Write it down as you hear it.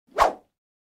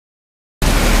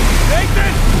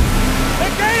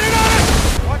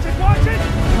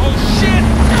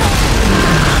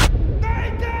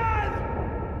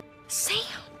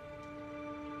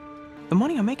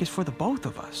money I make is for the both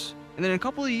of us. And then in a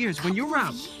couple of years, when you're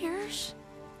around... Years?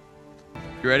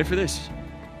 You ready for this?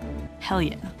 Hell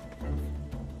yeah.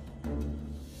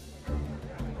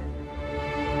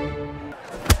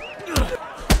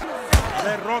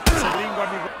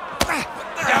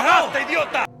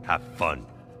 Have fun.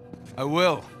 I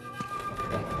will.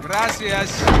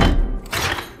 Gracias.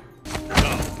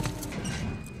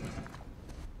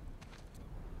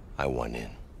 I want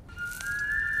in.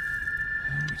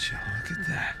 Would you look at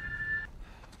that?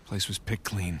 Place was picked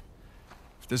clean.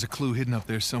 If there's a clue hidden up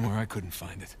there somewhere, I couldn't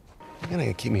find it. You're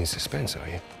gonna keep me in suspense, are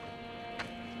you?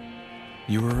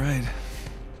 You were right.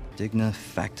 Digna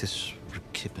factus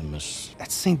recipimus.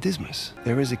 At St. Dismas,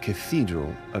 there is a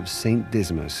cathedral of St.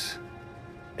 Dismas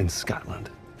in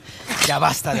Scotland. Ya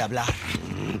basta de hablar.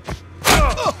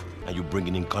 Are you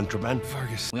bringing in contraband?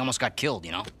 Vargas. We almost got killed,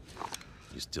 you know?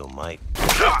 You still might.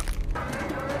 Come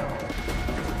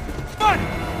on!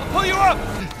 I'll pull you up!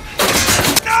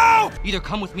 No! Either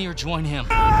come with me or join him.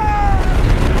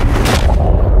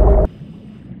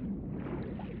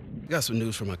 Got some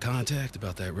news from a contact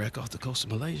about that wreck off the coast of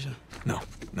Malaysia? No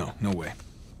way.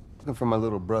 Looking for my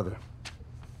little brother.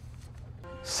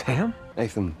 Sam?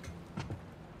 Nathan,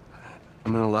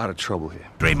 I'm in a lot of trouble here.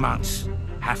 3 months.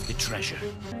 Half the treasure.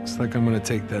 Looks like I'm gonna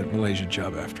take that Malaysia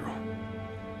job after all.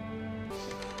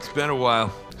 It's been a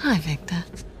while. Hi, Victor.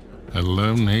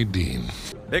 Hello, Nadine.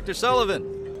 Victor Sullivan.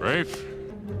 Rafe?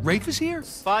 Rafe is here?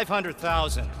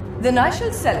 500,000. Then I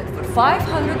shall sell it for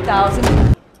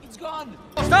 500,000. It's gone.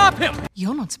 Stop him!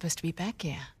 You're not supposed to be back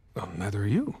here. Well, neither are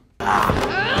you.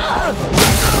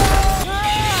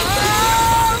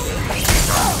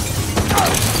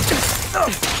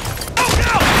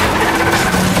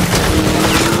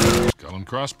 Skull and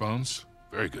crossbones.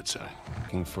 Very good sign.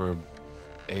 Looking for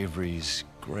Avery's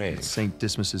grave. St.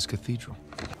 Dismas's Cathedral.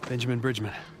 Benjamin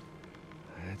Bridgman.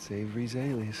 That's Avery's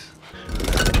alias.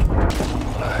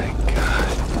 My God.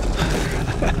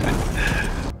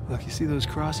 Look, you see those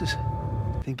crosses?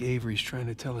 I think Avery's trying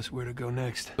to tell us where to go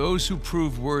next. Those who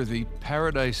prove worthy,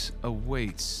 paradise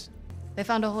awaits. They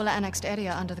found a whole annexed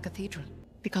area under the cathedral.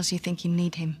 Because you think you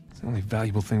need him. It's the only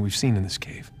valuable thing we've seen in this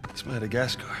cave. It's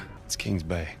Madagascar. It's Kings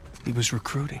Bay. He was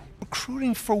recruiting.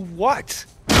 Recruiting for what?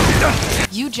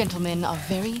 You gentlemen are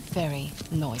very, very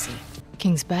noisy.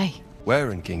 Kings Bay.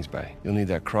 Where in Kings Bay? You'll need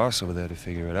that cross over there to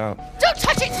figure it out. Don't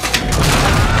touch it!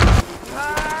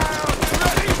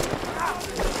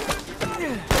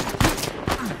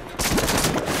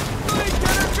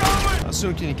 How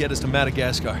soon can you get us to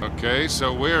Madagascar? Okay,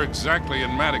 so where exactly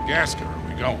in Madagascar are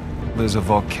we going? There's a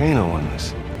volcano on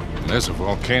this. There's a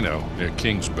volcano near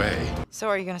Kings Bay. So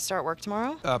are you gonna start work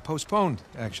tomorrow? Postponed,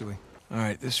 actually. All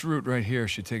right, this route right here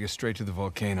should take us straight to the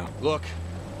volcano. Look,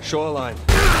 shoreline.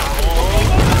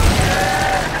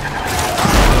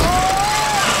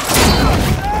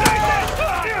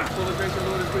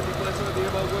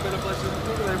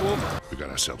 We got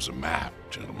ourselves a map,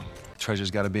 gentlemen.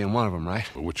 Treasure's got to be in one of them, right?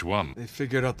 But which one? They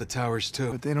figured out the towers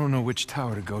too, but they don't know which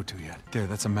tower to go to yet. There,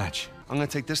 that's a match. I'm gonna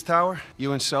take this tower.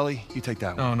 You and Sully, you take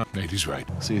that one. Oh, no. Nate, he's right.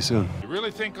 See you soon. You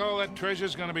really think all that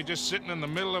treasure's gonna be just sitting in the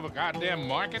middle of a goddamn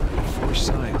market? 4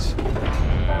 signs.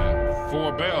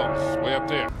 4 bells, way up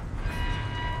there.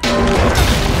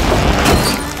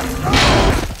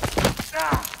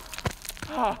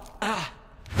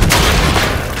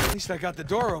 At least I got the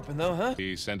door open, though, huh?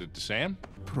 He sent it to Sam?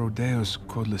 Pro Deus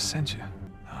quod licentia.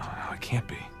 Oh, no, it can't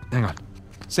be. Hang on.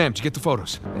 Sam, did you get the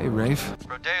photos? Hey, Rafe.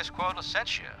 Pro Deus quod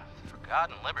licentia. For God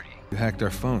and liberty. You hacked our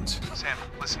phones. Sam,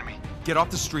 listen to me. Get off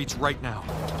the streets right now.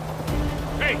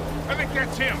 Hey, I think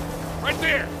that's him. Right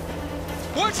there.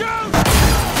 Watch out!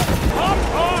 Hop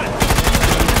on!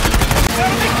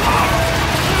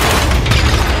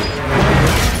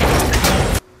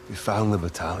 We found the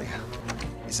battalion.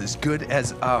 It's as good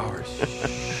as ours.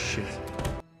 Shit.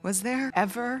 Was there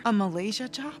ever a Malaysia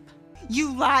job?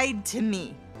 You lied to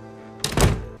me.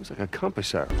 It was like a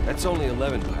compass arrow. That's only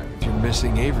 11 pirates. You're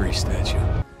missing Avery statue.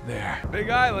 There. Big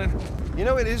island. You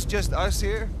know, it is just us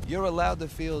here. You're allowed to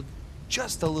feel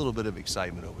just a little bit of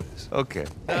excitement over this. Okay.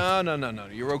 No.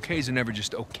 Your okays are never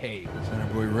just okay. Is that our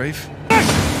boy Rafe?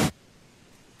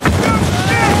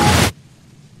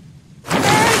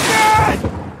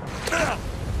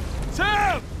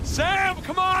 Sam,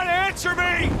 come on, answer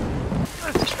me!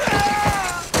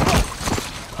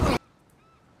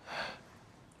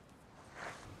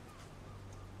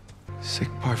 Sic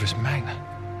parvis magna.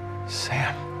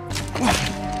 Sam.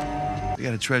 We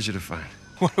got a treasure to find.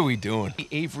 What are we doing?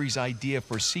 Avery's idea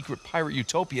for a secret pirate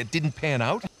utopia didn't pan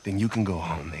out? Then you can go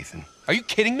home, Nathan. Are you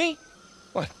kidding me?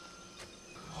 What?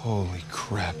 Holy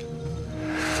crap.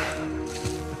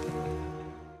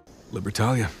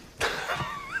 Libertalia.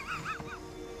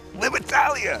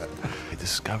 Libertalia!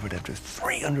 Discovered after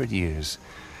 300 years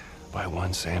by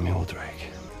one Samuel Drake.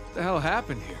 What the hell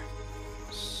happened here?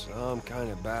 Some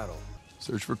kind of battle.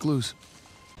 Search for clues.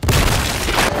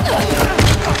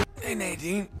 Hey,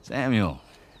 Nadine. Samuel.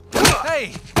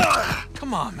 Hey!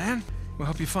 Come on, man. We'll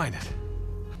help you find it.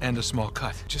 And a small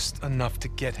cut. Just enough to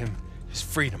get him his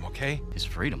freedom, okay? His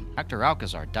freedom. Hector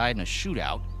Alcazar died in a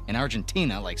shootout in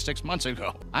Argentina like 6 months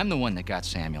ago. I'm the one that got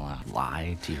Samuel out.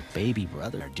 Lied to your baby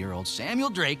brother, dear old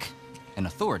Samuel Drake. An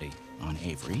authority on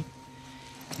Avery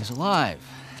is alive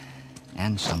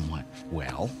and somewhat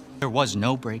well. There was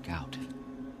no breakout.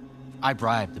 I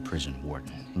bribed the prison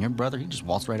warden, and your brother, he just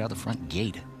waltzed right out the front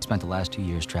gate. Spent the last 2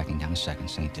 years tracking down a second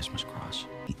St. Dismas cross.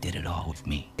 He did it all with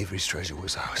me. Avery's treasure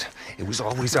was ours. It was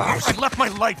always ours. I left my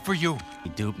life for you. He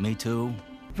duped me too.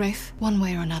 Rafe, one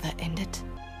way or another, end it.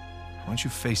 Why don't you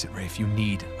face it, Rafe? You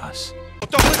need us.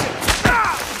 But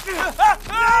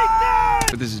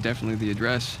this is definitely the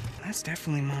address. That's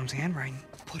definitely Mom's handwriting.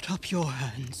 Put up your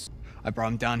hands. I brought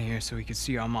him down here so he could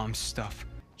see our mom's stuff.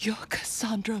 You're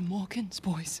Cassandra Morgan's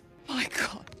boys. My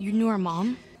God. You knew our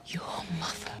mom? Your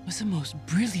mother was the most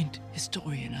brilliant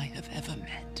historian I have ever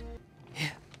met.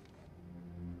 Here.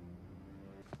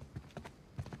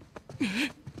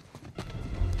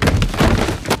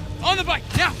 On the bike,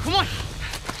 now, come on!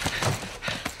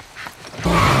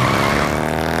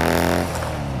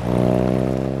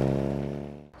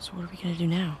 So what are we gonna do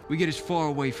now? We get as far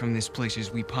away from this place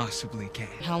as we possibly can.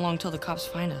 How long till the cops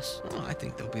find us? Oh, I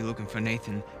think they'll be looking for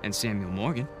Nathan and Samuel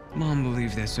Morgan. Mom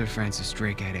believes that Sir Francis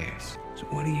Drake had heirs. So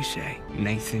what do you say,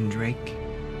 Nathan Drake?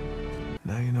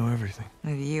 Now you know everything.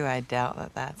 With you, I doubt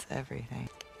that that's everything.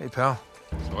 Hey, pal.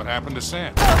 So what happened to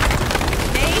Sam?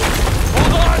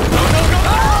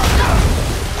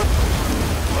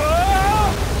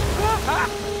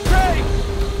 Drake!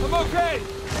 I'm okay!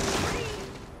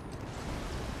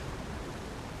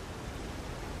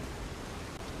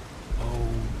 Oh,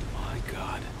 my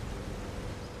God.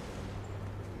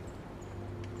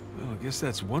 Well, I guess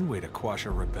that's one way to quash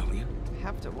a rebellion. I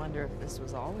have to wonder if this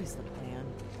was always the plan.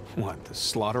 What, to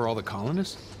slaughter all the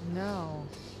colonists? No,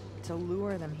 to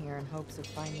lure them here in hopes of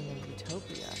finding a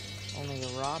utopia, only to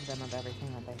rob them of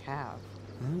everything that they have.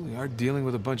 Well, we are dealing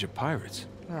with a bunch of pirates.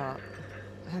 Well,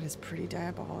 that is pretty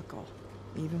diabolical,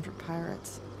 even for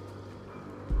pirates.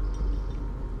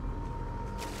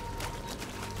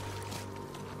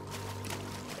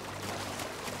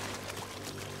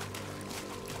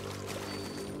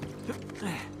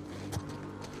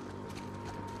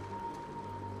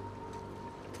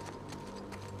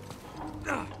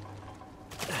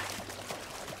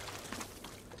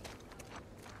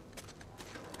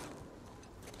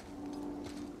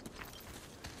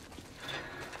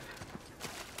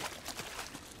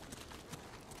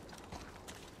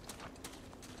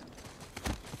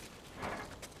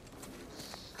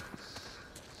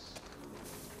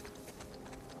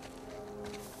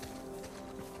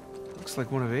 Looks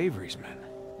like one of Avery's men.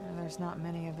 There's not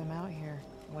many of them out here.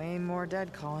 Way more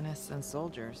dead colonists than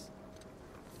soldiers.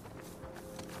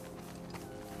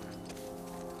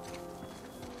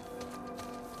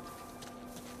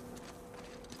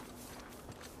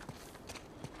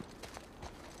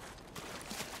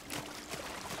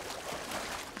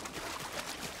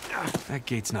 That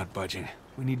gate's not budging.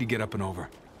 We need to get up and over.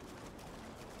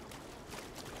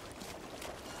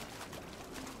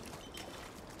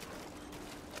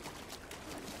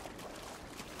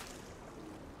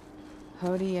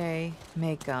 Hodie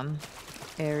mecum,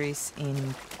 eris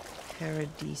in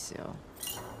paradiso.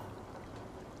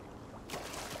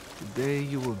 Today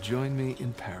you will join me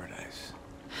in paradise.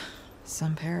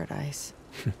 Some paradise.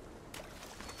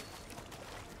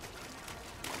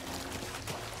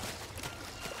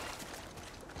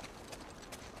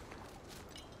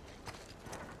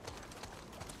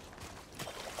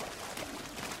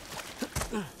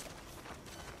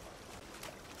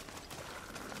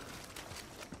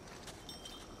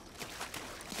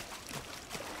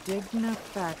 Digna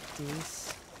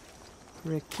factis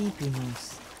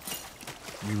recipimus.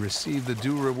 We receive the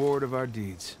due reward of our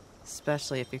deeds.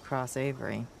 Especially if you cross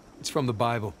Avery. It's from the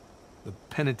Bible. The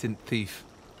penitent thief,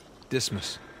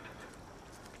 Dismas.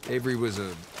 Avery was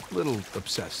a little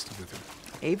obsessed with him.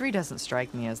 Avery doesn't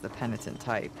strike me as the penitent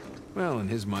type. Well, in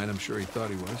his mind, I'm sure he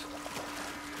thought he was.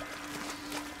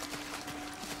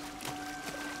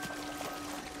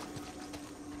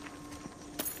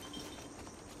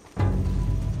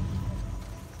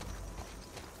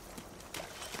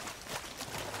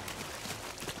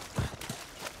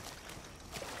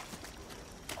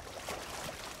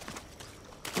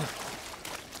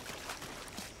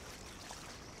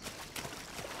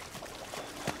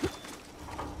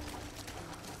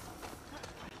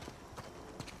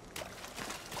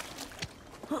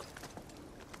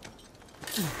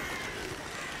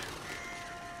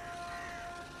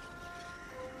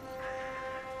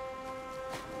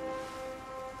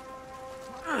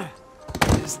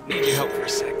 Just need your help for a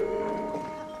sec.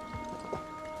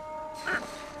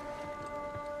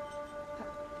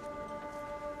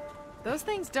 Those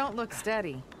things don't look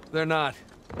steady. They're not.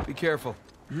 Be careful.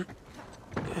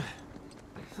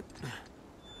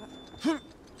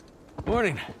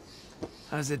 Morning.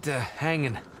 How's it,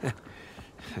 hanging?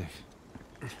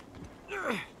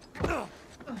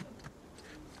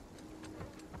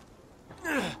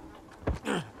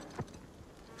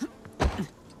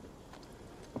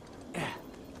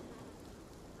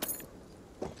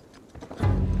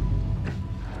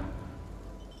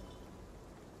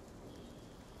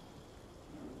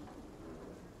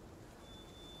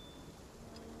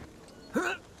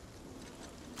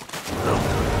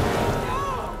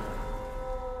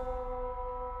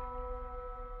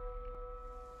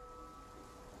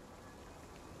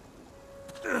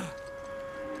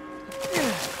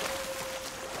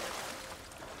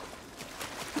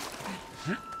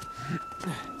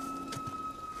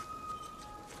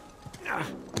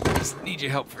 Just need your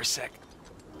help for a sec.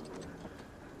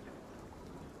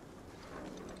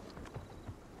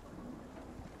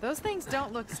 Those things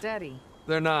don't look steady.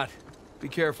 They're not. Be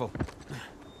careful.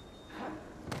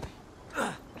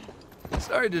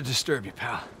 Sorry to disturb you,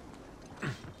 pal.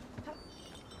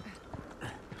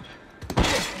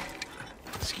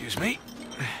 Excuse me.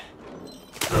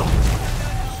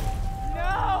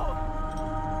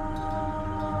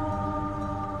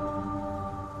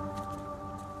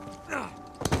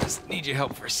 Just need your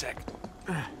help for a sec.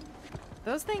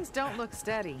 Those things don't look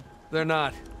steady. They're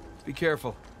not. Be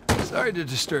careful. Sorry to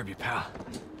disturb you, pal.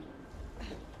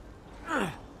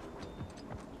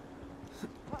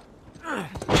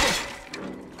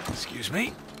 Excuse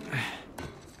me.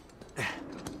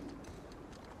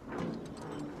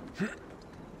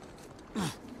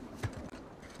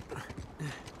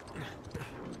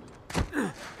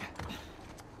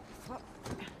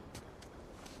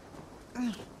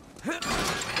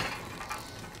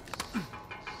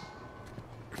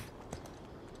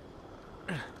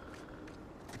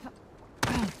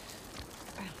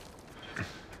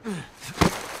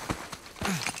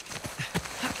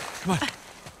 Come on.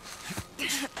 You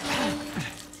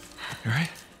all right?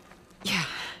 Yeah.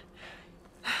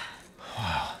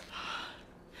 Wow.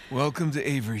 Welcome to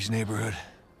Avery's neighborhood.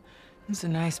 It's a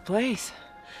nice place.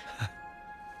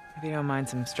 If you don't mind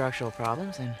some structural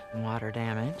problems and water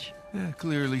damage. Yeah,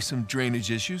 clearly some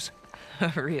drainage issues.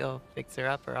 A real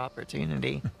fixer-upper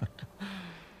opportunity.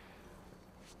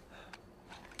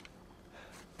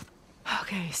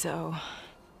 Okay, so...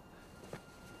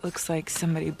 looks like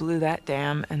somebody blew that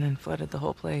dam and then flooded the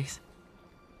whole place.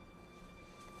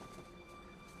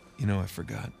 You know, I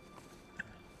forgot.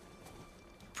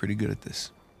 Pretty good at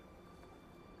this.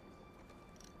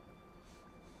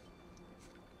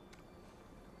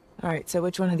 All right, so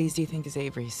which one of these do you think is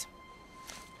Avery's?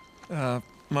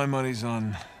 My money's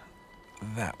on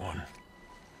that one.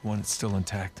 One that's still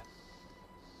intact.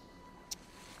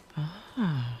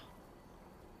 Oh.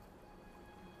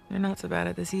 You're not so bad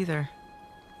at this either.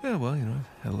 Yeah, well, you know,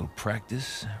 I've had a little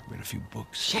practice, read a few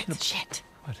books. Shit.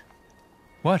 What?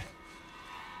 What?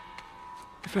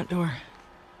 The front door.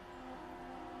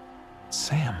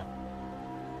 Sam.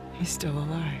 He's still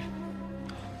alive.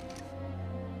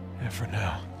 Yeah, for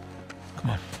now. Come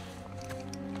on.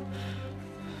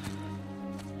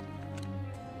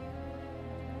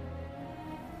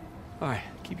 All right,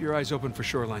 keep your eyes open for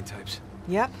shoreline types.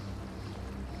 Yep.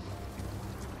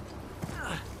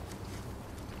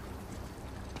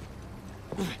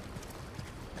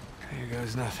 Here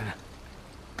goes nothing.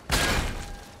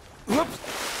 Whoops!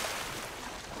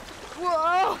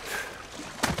 Whoa!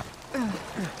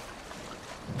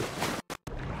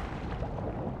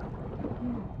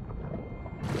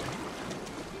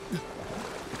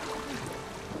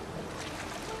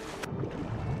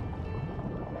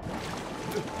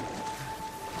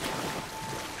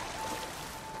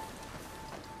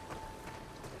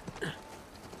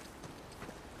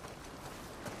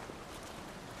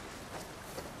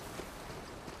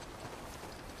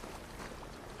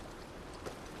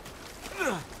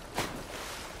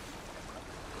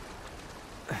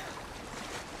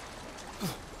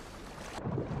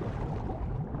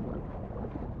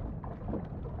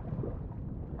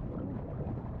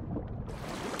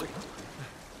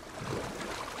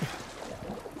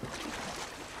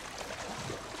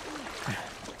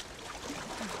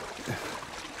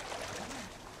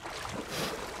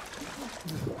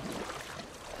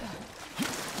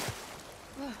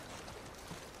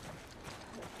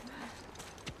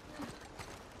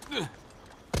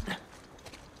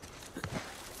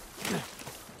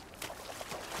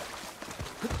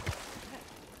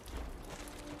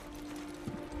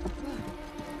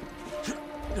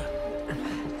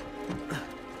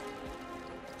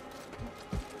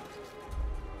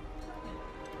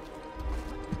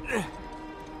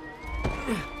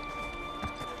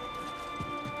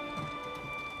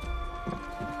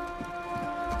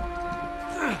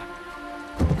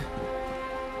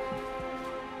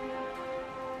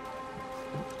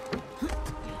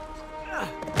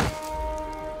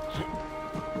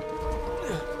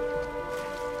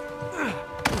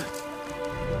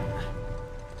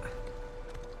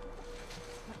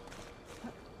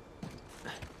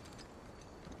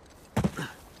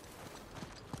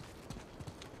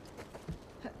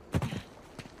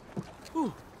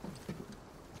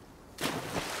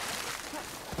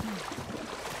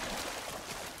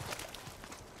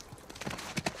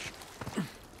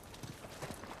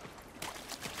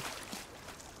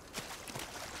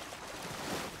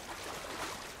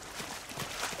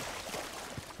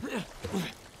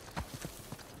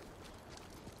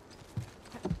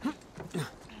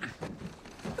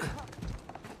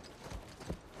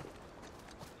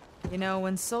 You know,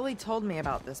 when Sully told me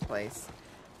about this place,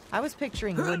 I was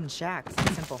picturing wooden shacks and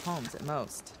simple homes at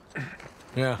most.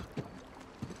 Yeah.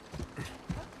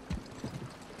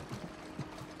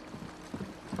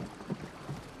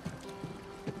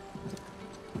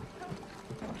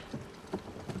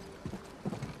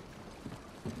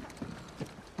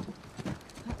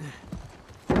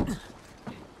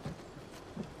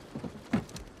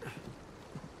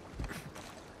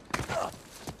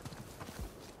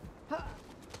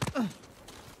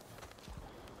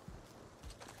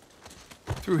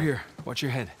 Through here. Watch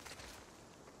your head.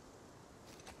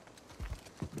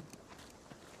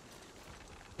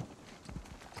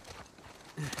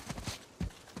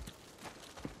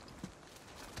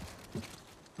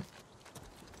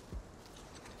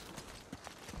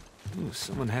 Ooh,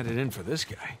 someone had it in for this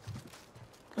guy.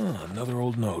 Oh, another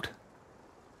old note.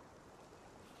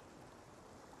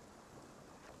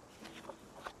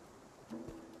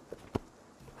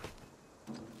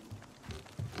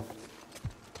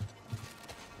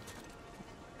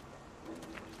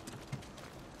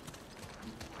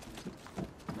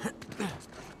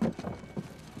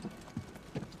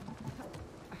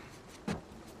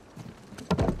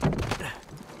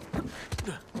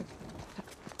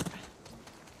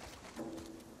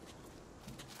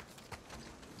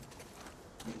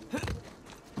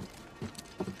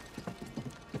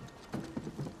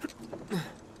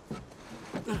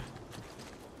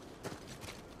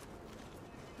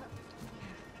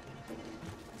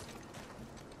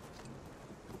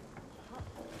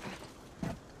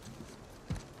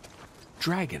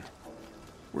 Dragon.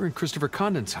 We're in Christopher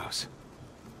Condon's house.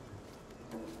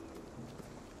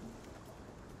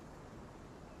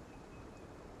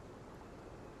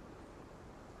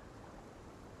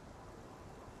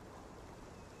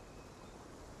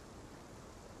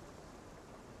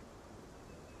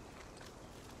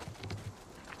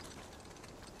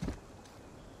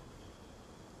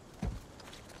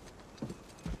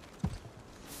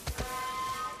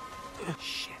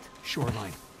 Shit.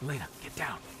 Shoreline. Elena, get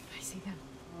down. I see them.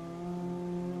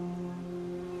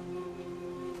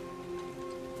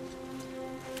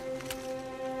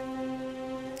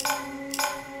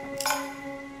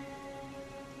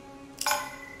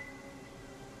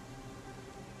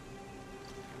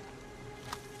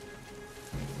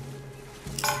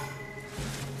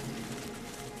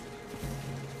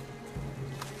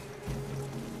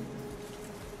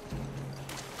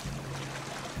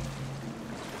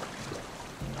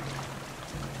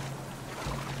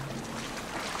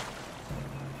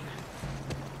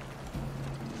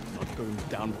 Going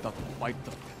down without the fight,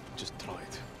 though. Just try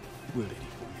it. We're ready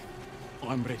for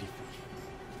you. I'm ready for you.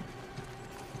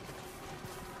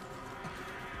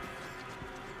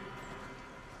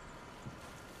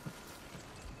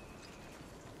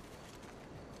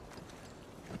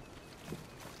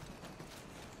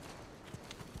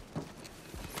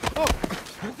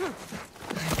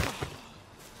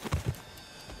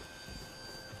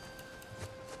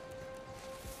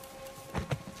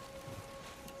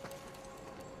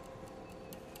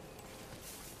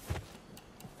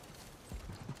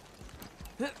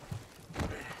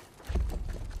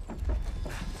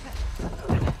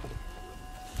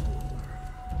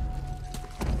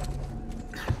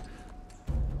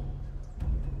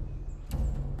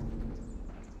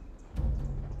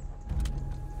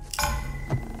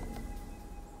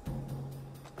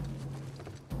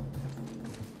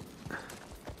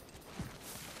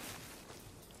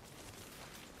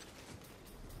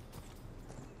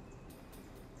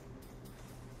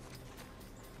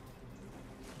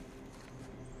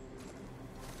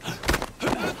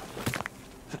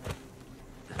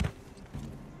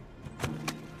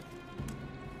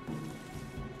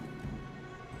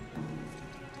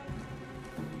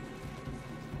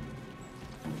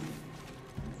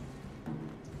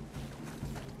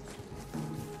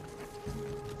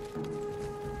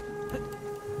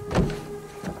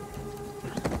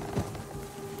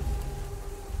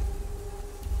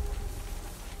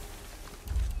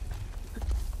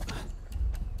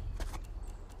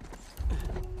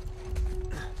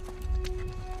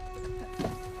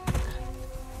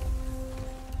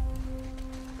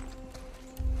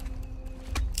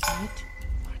 it?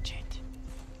 Watch it.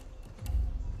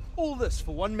 All this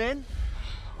for one man?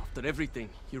 After everything,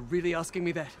 you're really asking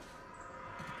me that?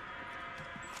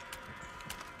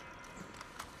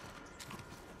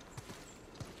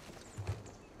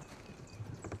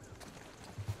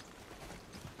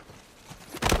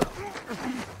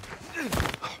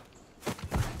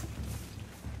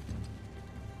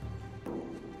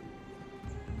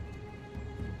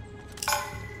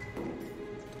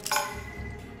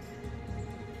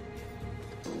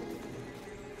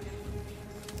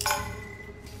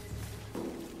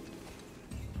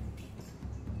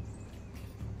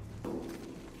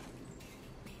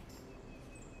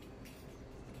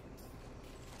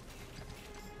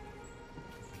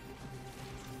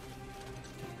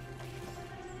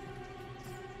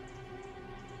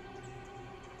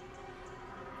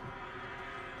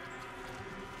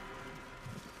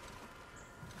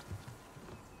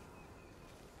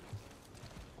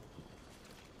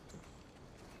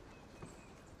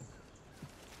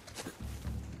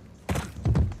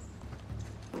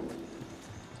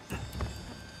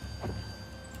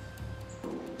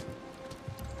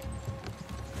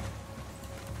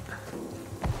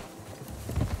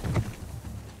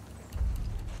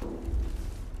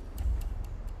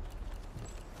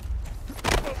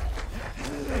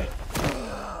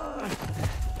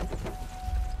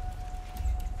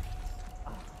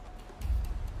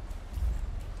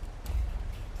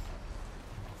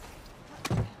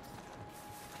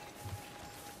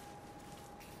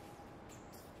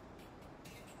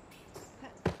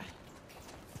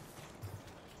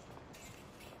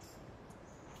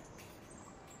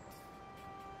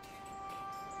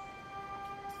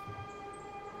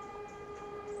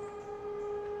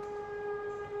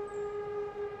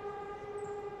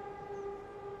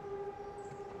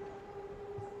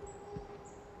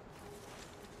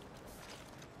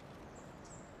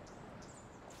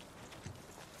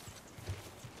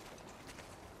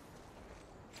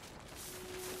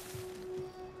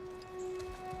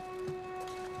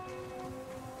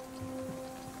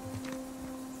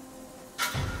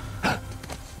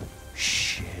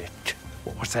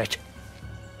 What's that?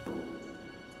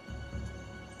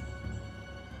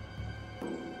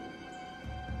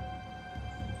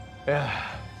 Yeah.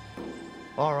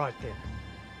 All right then.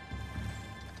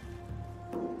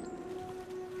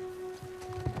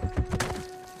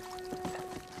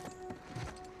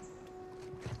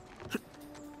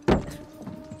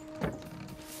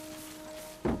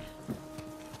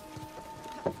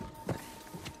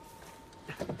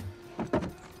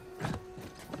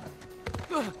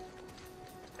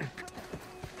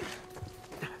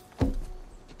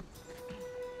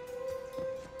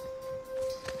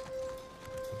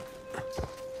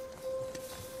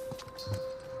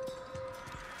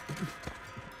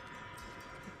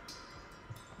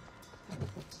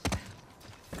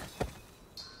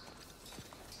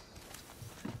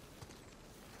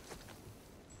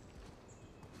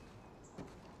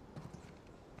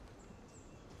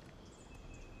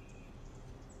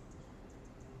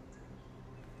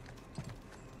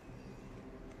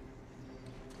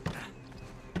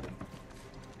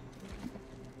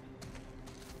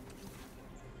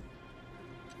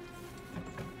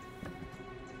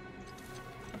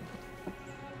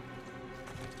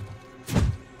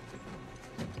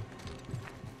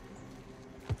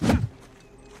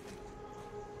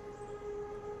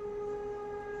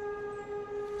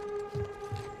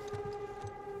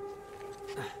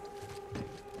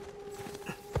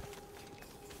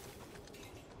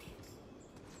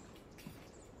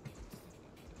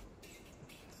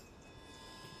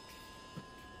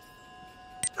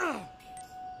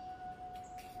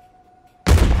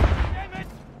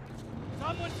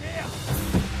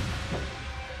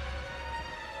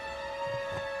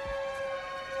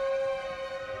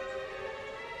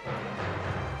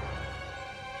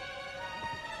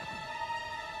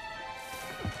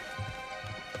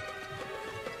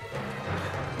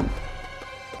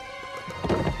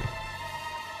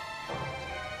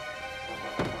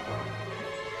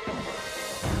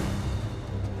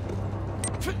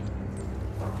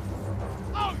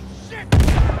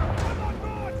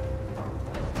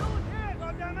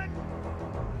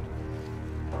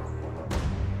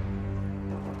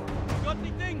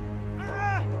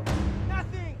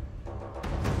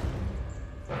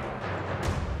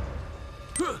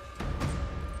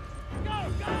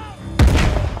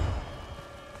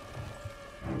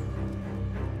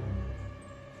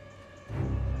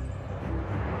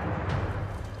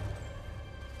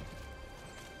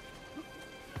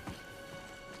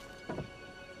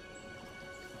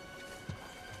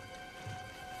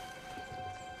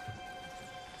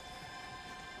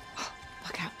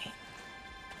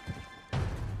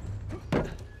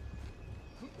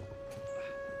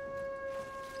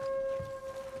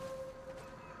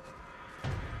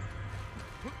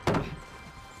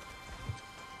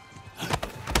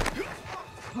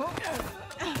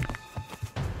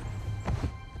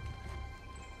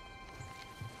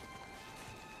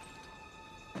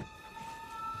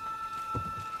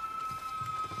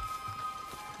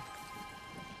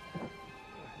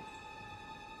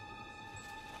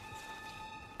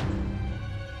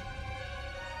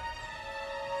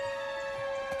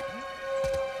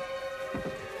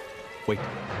 Wait.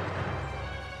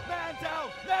 Man down!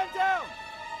 Man down!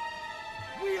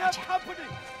 We have company!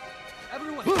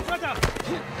 Everyone, spread out!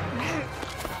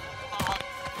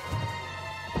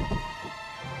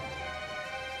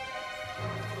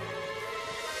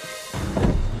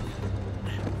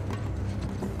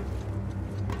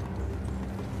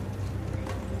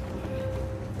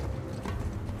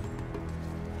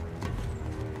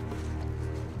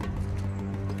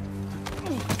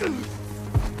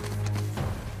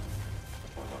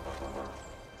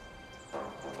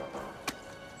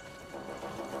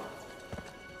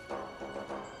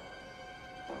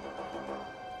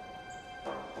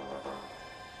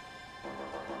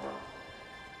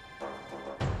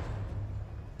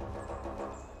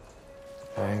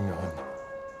 Hang on.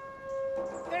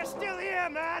 They're still here,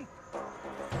 man!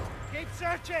 Keep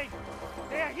searching!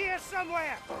 They're here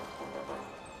somewhere!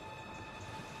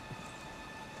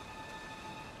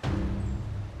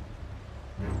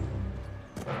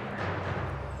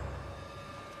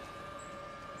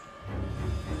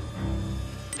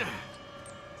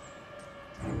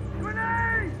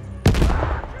 Grenade!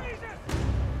 Jesus!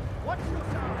 Watch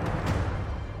yourself!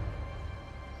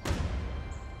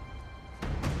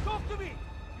 Talk to me!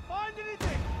 You find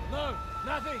anything? No,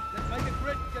 nothing. Let's make it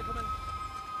quick, gentlemen.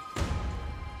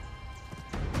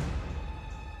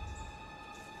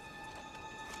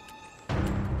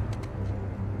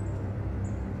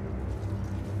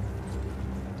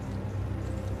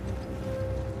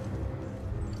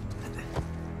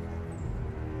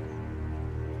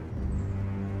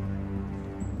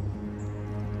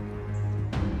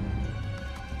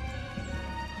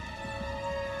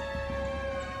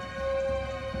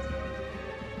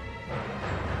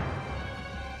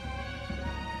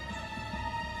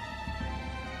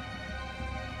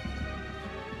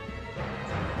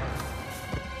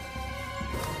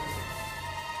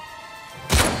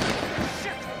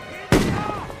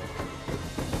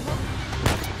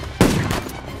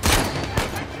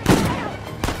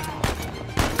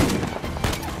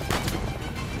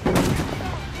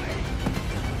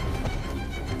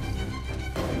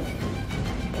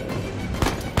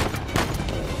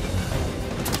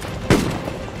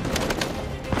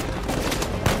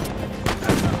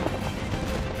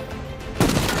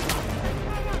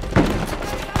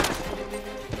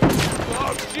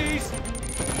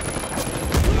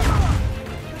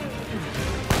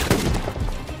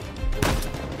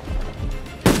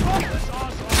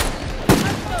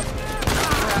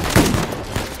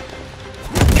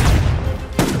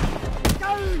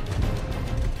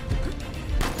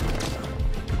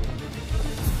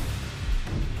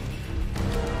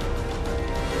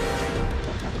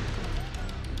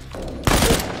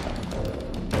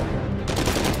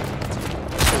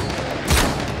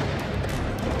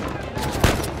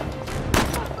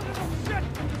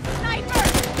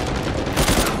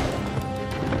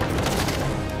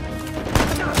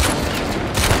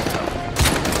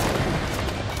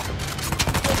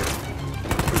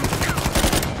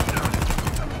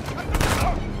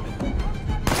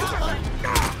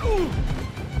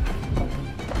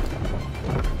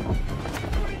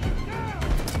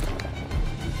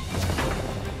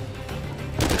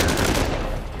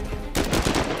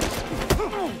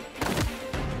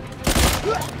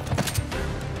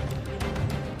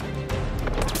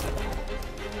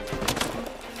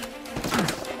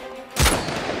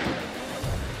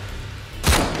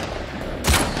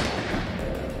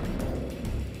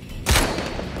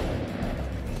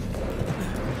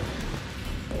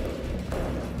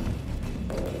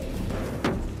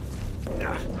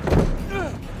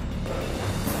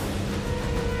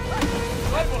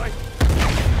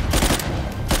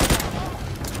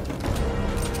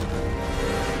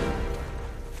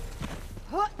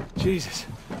 Jesus.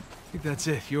 I think that's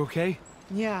it. You okay?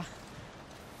 Yeah.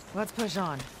 Let's push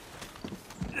on.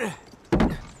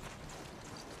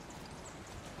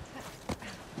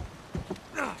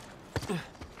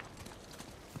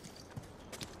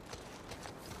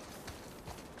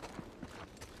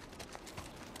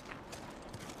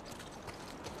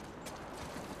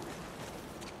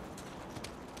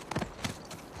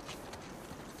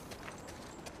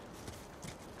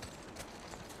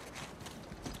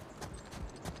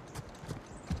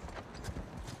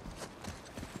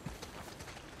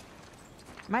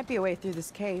 Might be a way through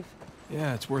this cave.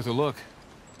 Yeah, it's worth a look.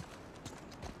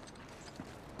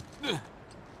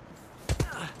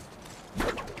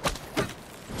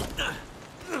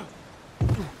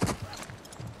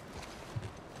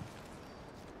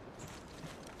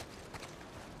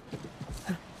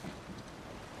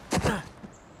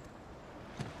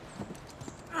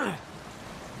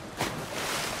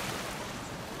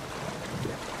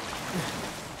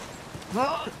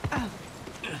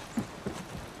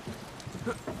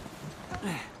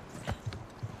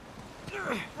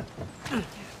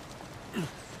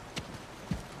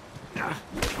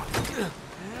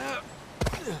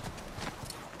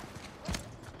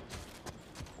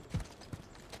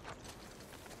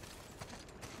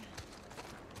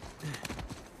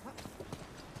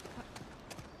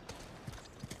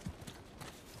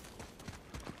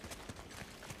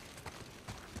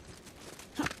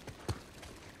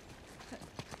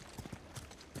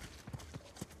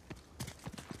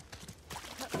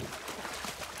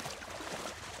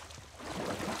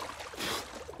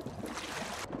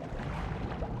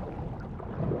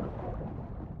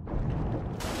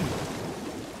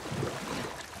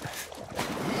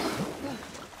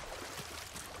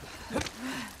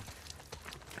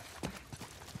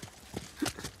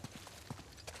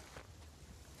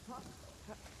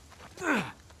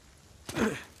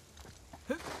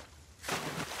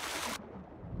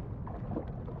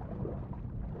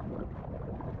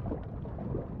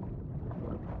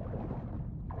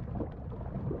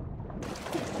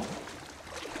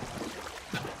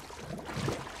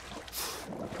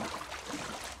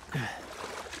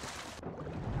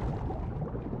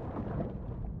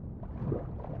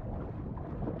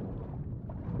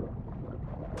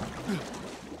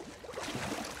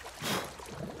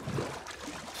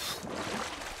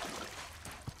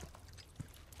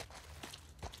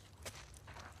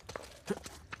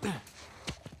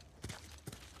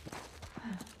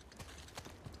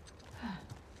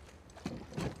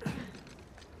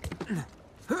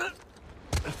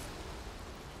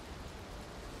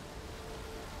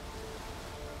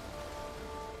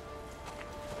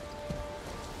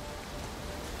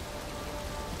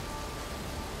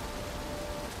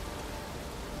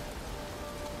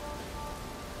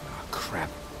 Crap.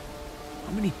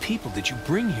 How many people did you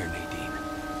bring here, Nadine?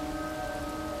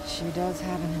 She does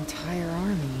have an entire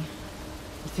army.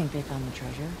 You think they found the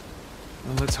treasure?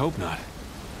 Well, let's hope not.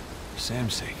 For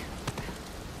Sam's sake.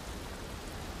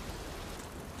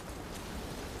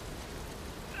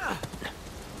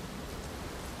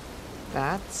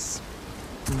 That's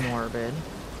morbid.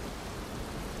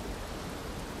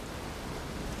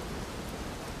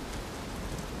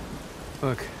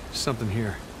 Look, something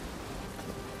here.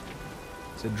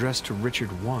 It's addressed to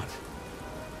Richard Want.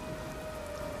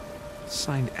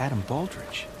 Signed Adam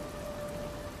Baldridge.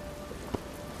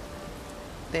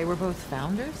 They were both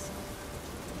founders?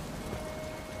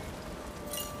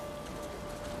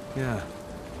 Yeah.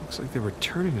 Looks like they were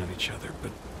turning on each other,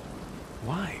 but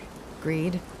why?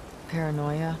 Greed,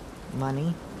 paranoia,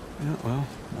 money. Yeah, well,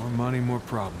 more money, more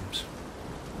problems.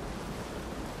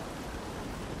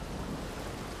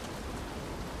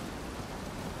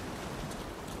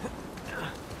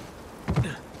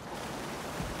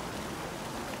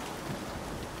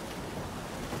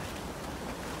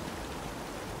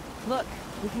 Look,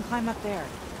 we can climb up there.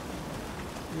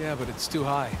 Yeah, but it's too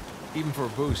high, even for a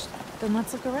boost. Then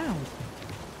let's look around.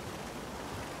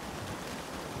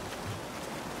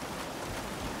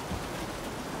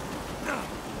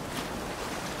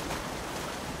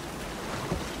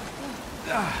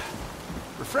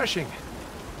 Refreshing.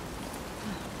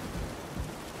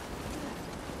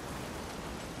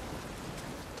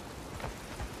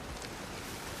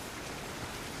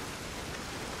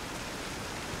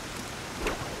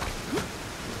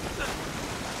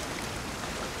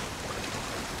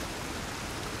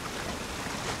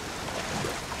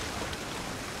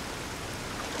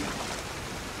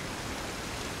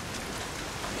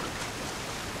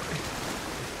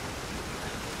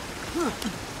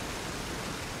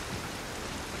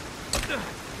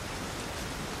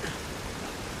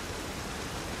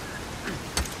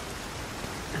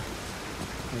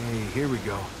 Hey, here we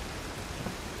go.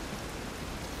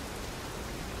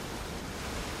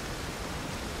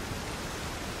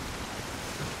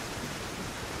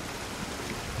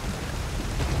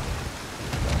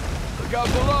 Look out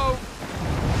below!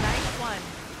 Nice one.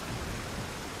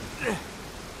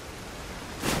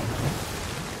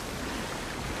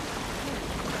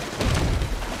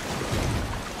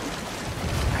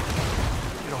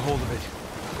 Get a hold of it.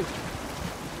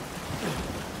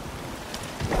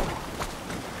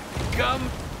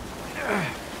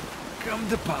 Come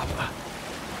to Papa.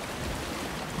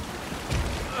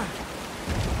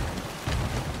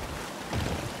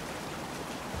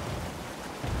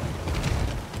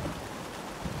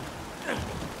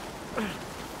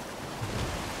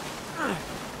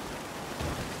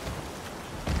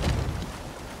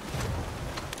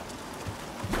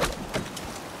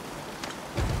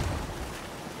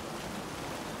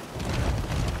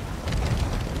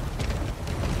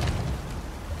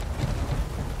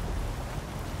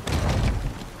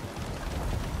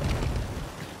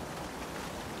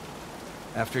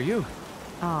 After you.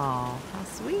 Oh, how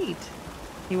sweet.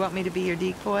 You want me to be your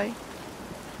decoy?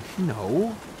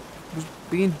 No. I was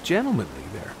being gentlemanly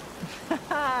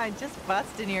there. Just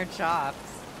busting your chops.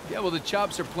 Yeah, well, the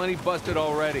chops are plenty busted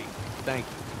already. Thank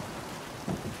you.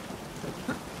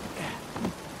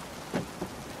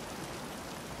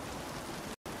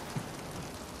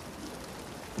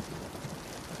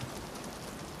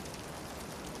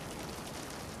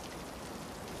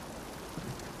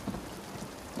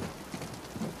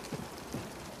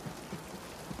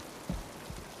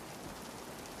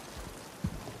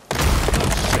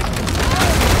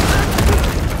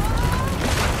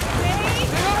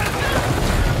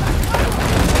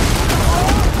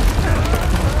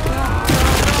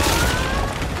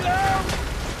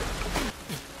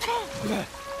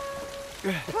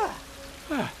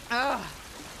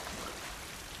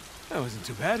 That wasn't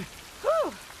too bad.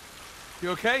 Whew. You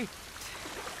okay?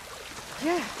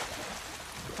 Yeah,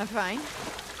 I'm fine.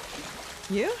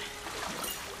 You?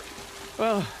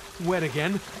 Well, wet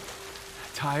again.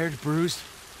 Tired, bruised.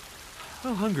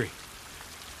 Well, hungry.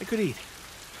 I could eat.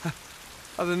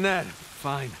 Other than that,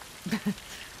 fine.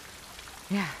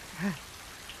 Yeah.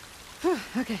 Whew.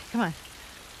 Okay, come on.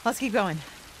 Let's keep going.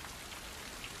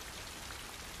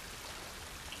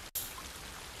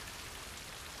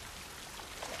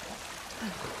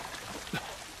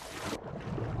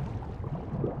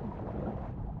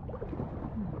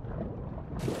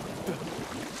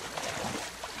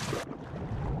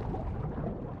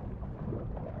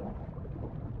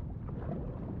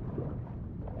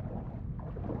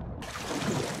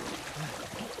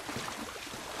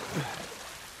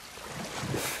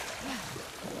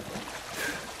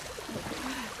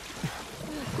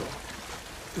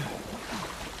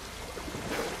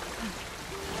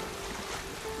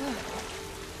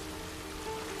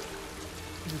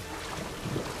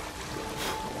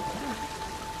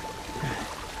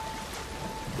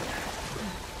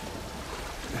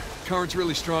 Current's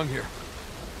really strong here.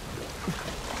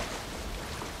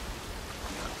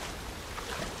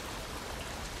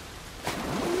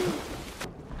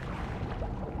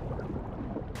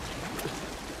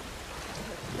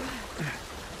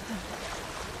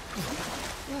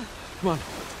 Come on,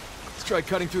 let's try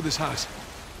cutting through this house.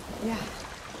 Yeah.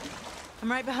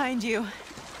 I'm right behind you.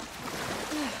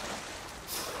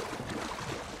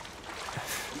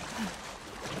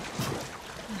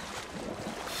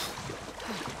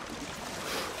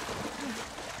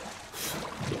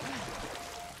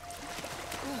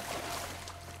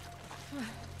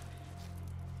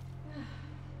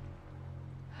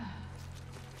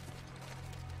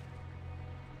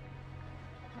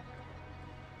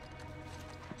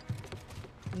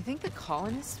 You think the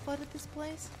colonists flooded this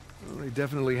place? Well, they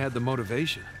definitely had the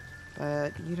motivation.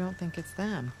 But you don't think it's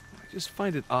them? I just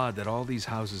find it odd that all these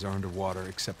houses are underwater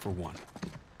except for one.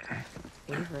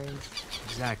 Avery.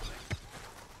 Exactly.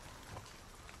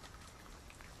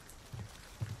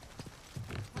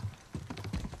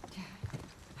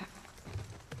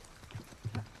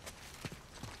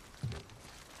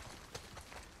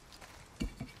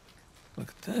 Look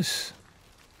at this.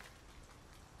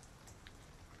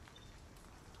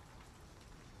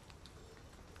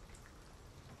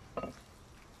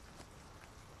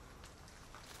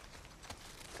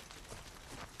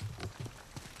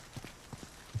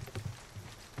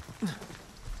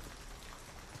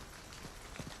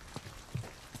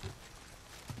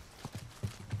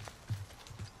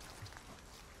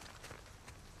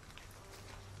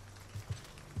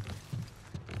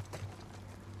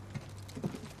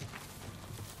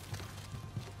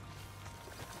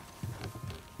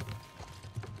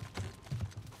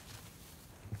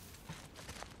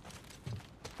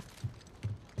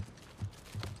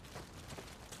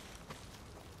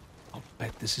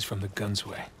 Bet this is from the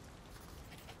Gunsway.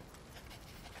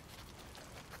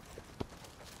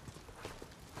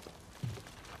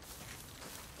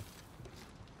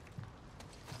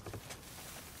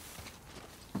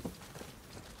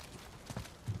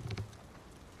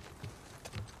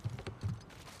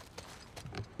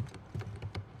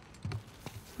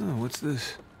 Oh, what's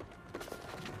this?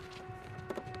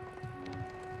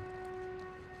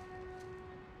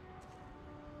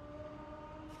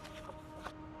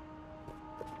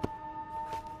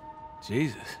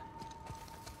 Jesus.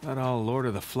 Not all Lord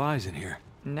of the Flies in here.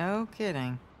 No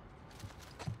kidding.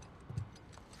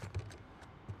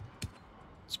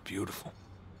 It's beautiful.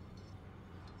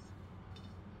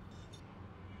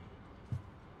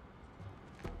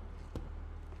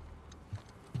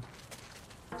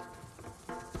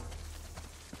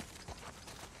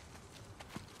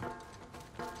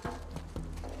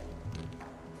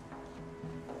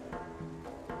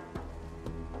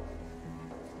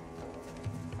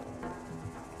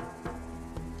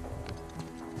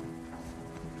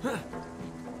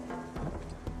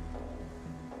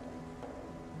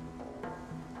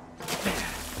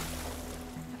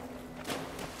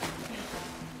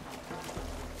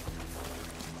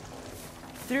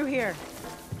 Through here.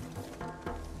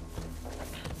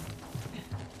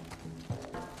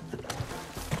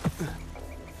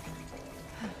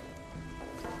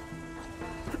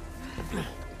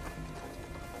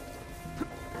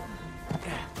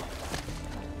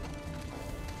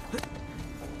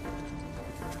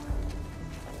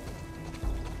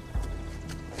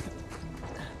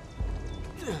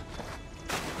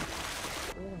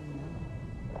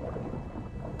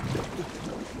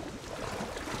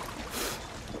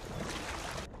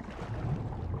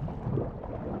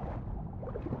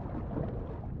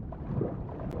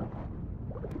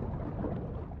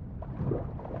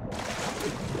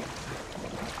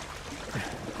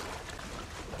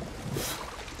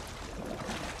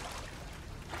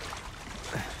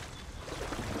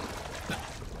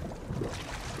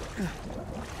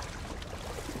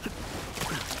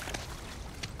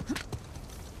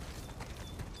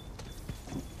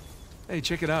 Hey,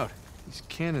 check it out. These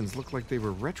cannons look like they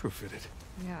were retrofitted.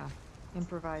 Yeah,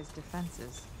 improvised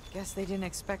defenses. Guess they didn't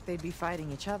expect they'd be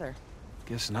fighting each other.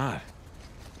 Guess not.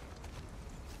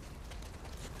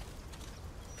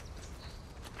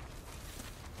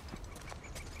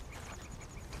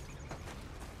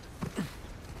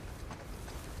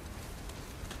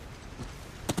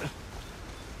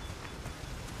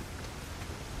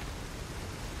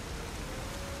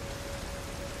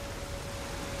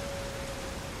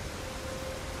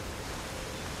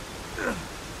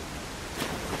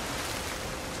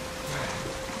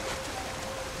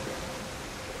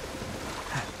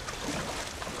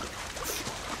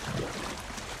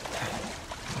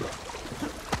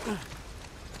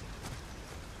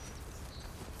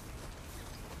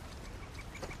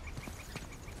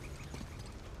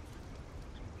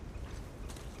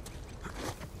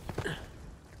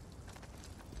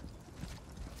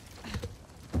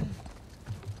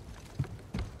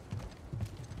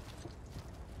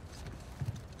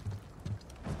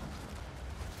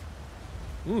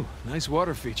 Ooh, nice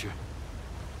water feature.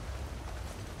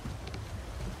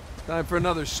 Time for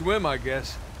another swim, I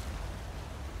guess.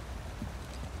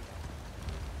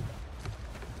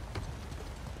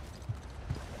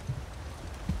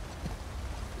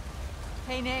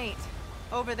 Hey, Nate.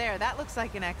 Over there, that looks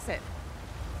like an exit.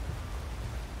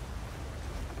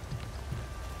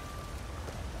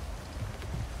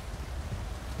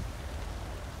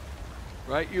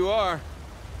 Right you are.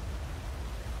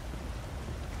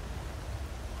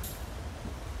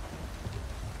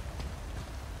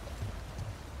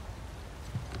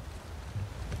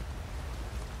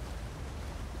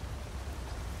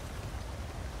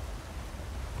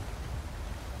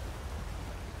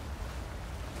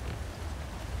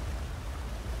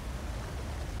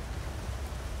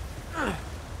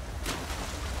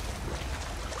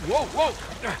 Whoa, whoa!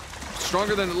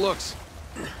 Stronger than it looks.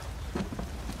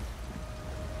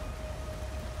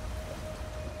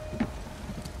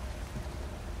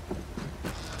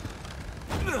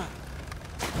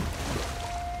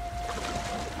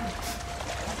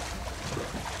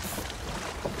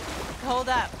 Hold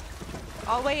up.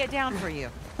 I'll weigh it down for you.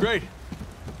 Great.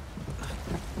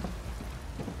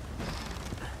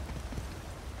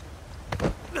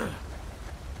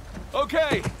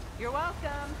 Okay. You're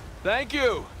welcome. Thank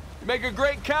you. You make a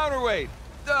great counterweight.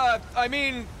 I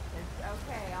mean... It's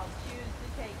okay. I'll choose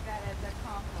to take that as a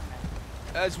compliment.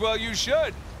 As well you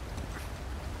should.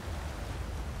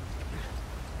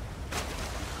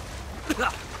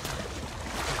 Swallow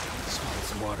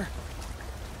some water.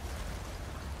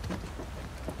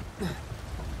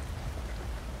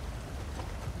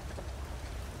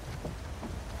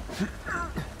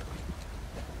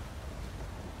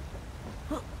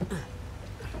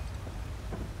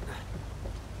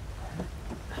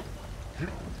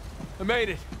 I made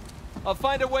it. I'll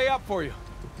find a way up for you.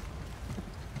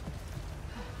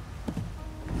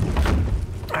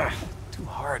 Too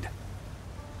hard.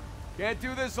 Can't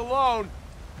do this alone.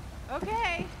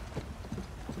 Okay.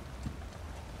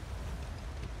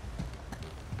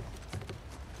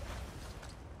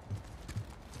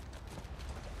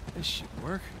 This should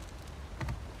work.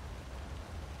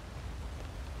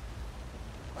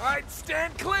 All right,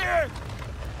 stand clear!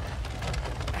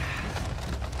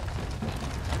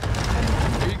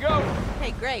 Here you go.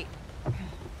 Hey, great.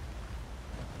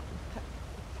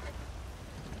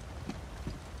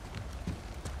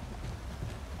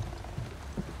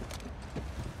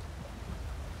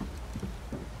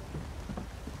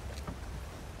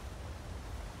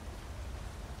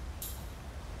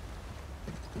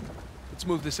 Let's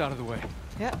move this out of the way.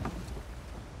 Yep.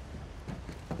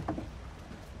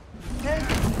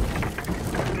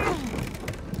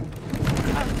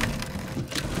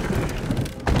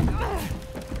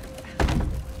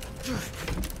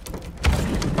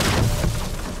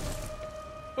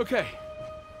 Okay.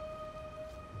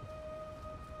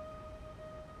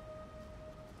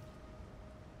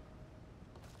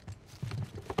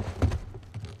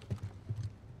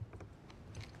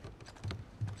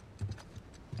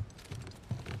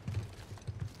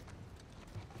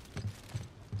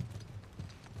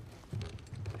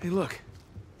 Hey, look.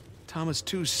 Thomas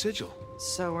II's sigil.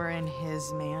 So we're in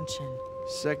his mansion.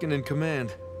 Second in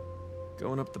command.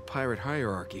 Going up the pirate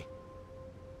hierarchy.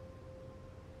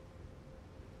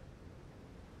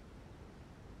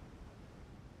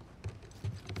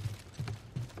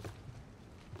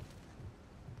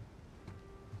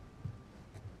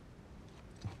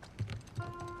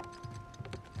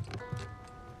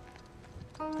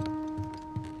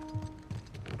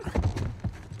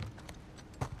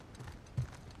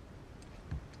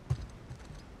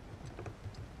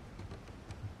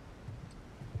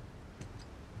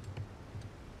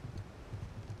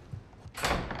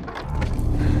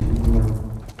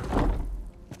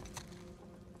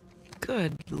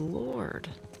 Good lord.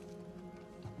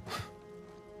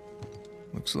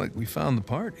 Looks like we found the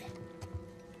party.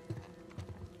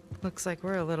 Looks like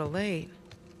we're a little late.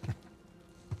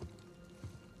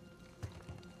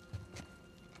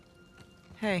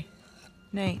 Hey,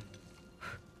 Nate.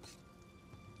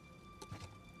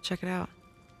 Check it out.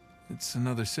 It's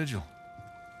another sigil.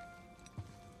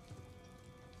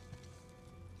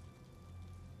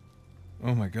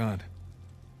 Oh my god.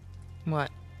 What?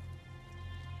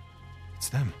 It's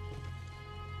them.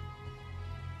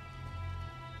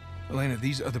 Elena,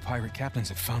 these other pirate captains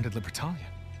have founded Libertalia.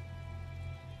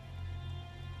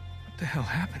 What the hell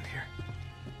happened here?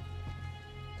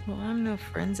 Well, I'm no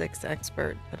forensics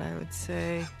expert, but I would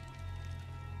say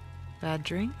bad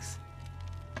drinks?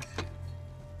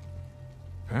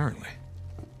 Apparently.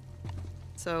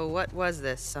 So what was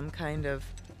this? Some kind of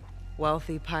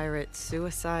wealthy pirate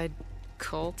suicide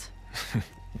cult?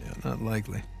 Yeah, not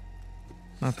likely.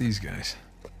 Not these guys.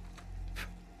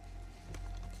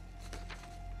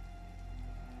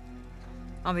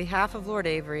 On behalf of Lord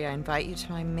Avery, I invite you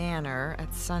to my manor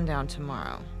at sundown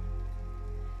tomorrow.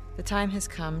 The time has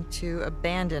come to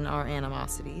abandon our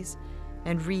animosities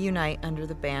and reunite under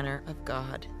the banner of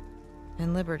God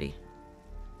and liberty.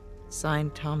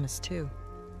 Signed, Thomas II.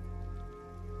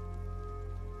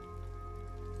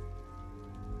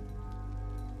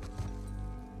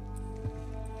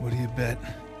 What do you bet?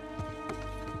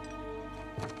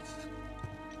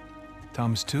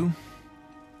 Thomas II,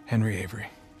 Henry Avery.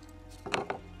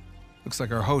 Looks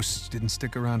like our hosts didn't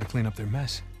stick around to clean up their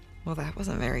mess. Well, that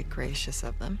wasn't very gracious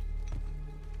of them.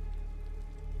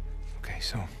 Okay,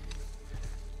 so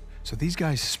these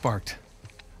guys sparked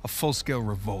a full-scale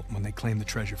revolt when they claimed the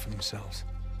treasure for themselves.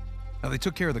 Now, they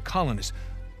took care of the colonists,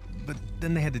 but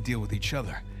then they had to deal with each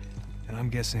other. And I'm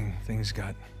guessing things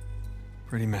got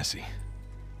pretty messy.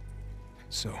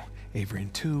 So, Avery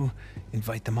and II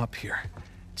invite them up here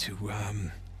to,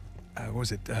 what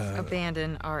was it?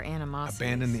 Abandon our animosities.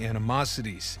 Abandon the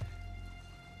animosities.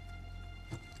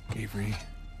 Avery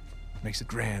makes a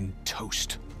grand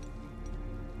toast.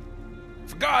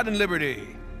 For God and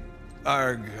liberty!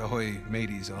 Arg, ahoy,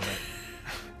 mateys, all that.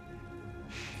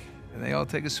 And they all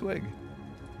take a swig.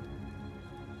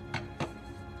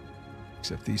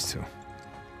 Except these two.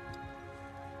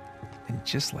 And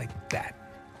just like that,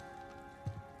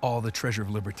 all the treasure of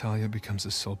Libertalia becomes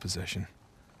the sole possession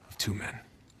of two men.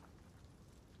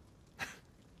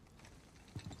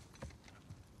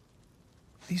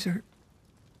 These are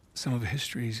some of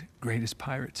history's greatest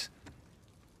pirates,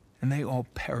 and they all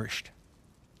perished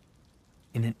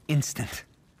in an instant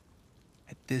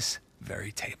at this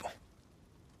very table.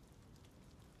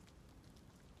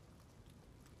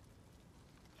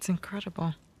 It's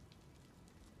incredible.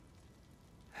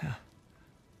 Yeah.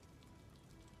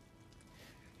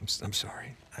 I'm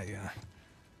sorry.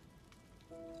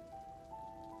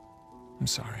 I'm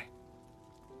sorry.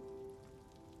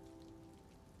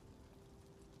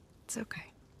 It's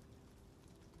okay.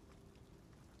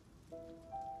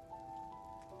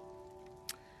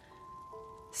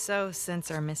 So,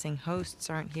 since our missing hosts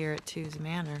aren't here at II's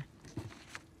Manor,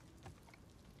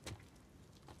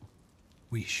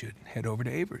 We should head over to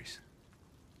Avery's.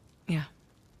 yeah.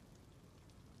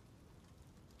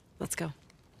 Let's go.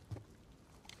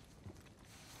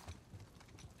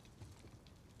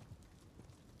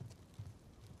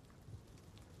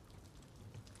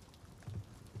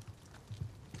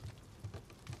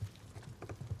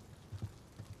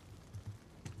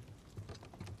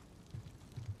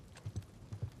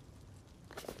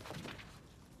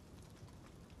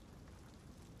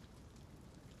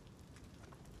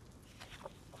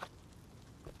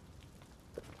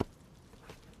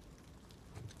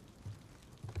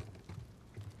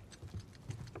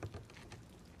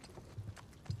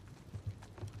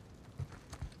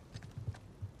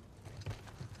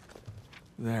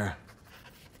 There.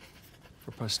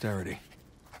 For posterity.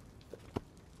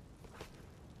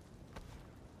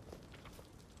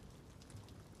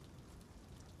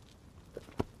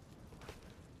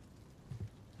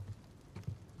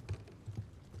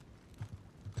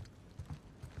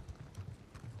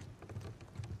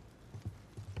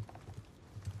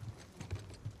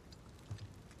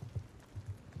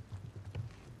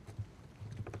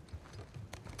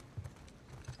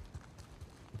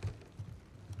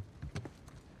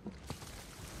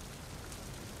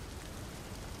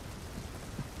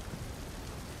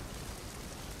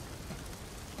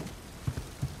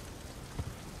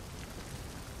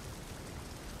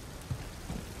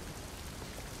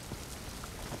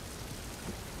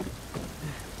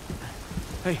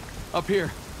 Hey, up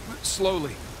here.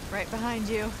 Slowly. Right behind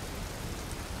you.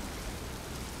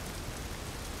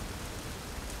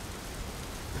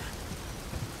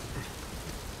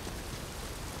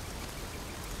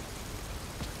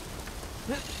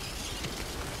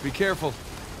 Be careful.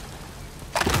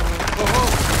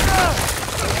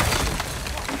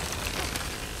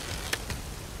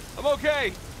 I'm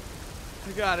okay.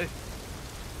 I got it.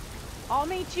 I'll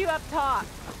meet you up top.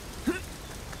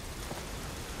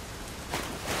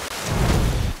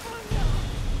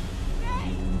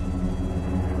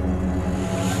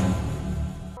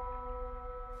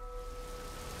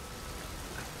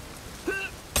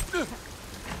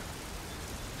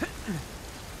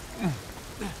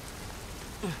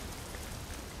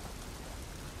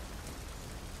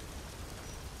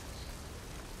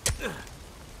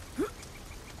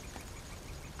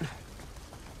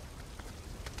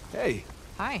 Hey.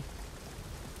 Hi.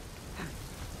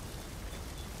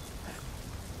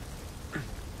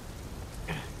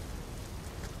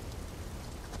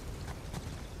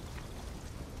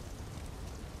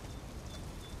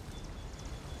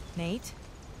 Nate,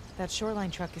 that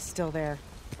shoreline truck is still there.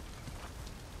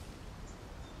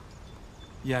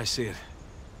 Yeah, I see it.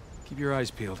 Keep your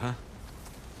eyes peeled, huh?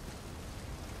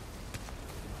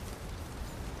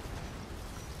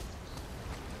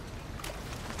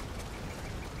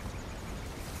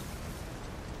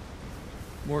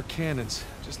 More cannons,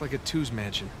 just like a Two's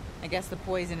mansion. I guess the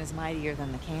poison is mightier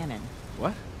than the cannon.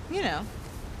 What? You know,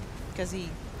 because he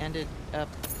ended up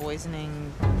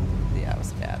poisoning... Yeah, it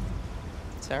was bad.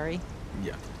 Sorry?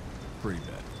 Yeah, pretty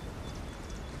bad.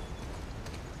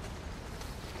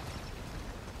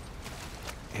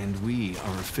 And we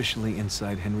are officially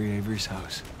inside Henry Avery's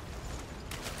house.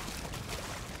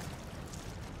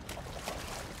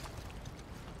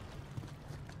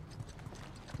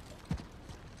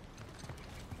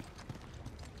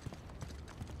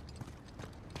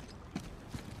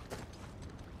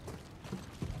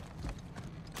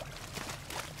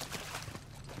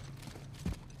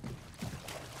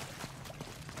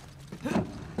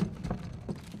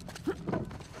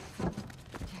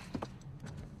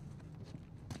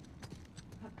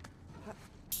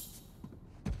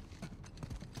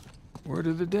 Word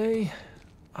of the day,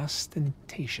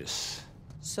 ostentatious.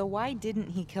 So why didn't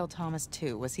he kill Thomas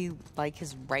too? Was he like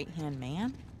his right-hand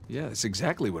man? Yeah, that's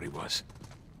exactly what he was.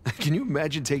 Can you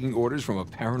imagine taking orders from a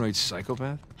paranoid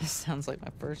psychopath? This sounds like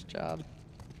my first job.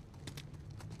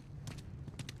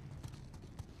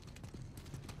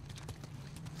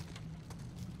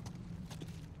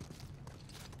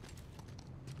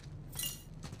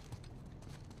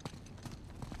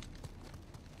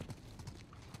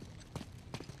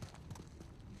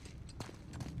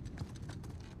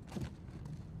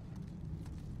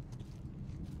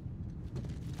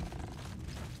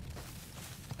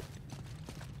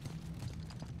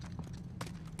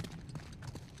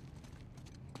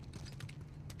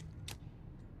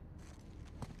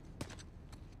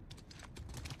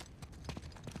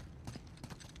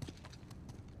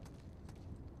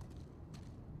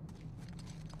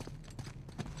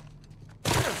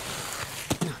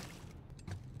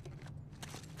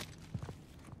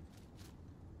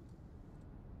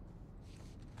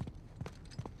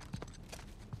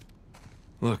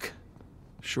 Look,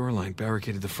 shoreline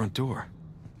barricaded the front door.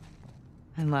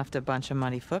 And left a bunch of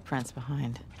muddy footprints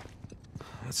behind.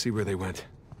 Let's see where they went.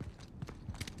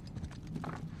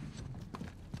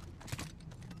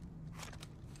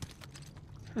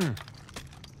 Huh.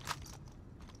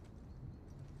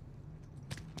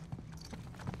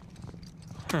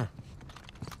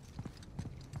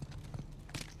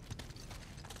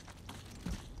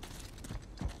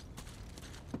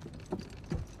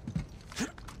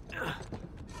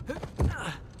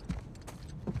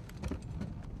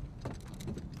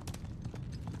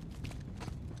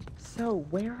 So,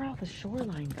 where are all the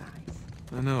shoreline guys?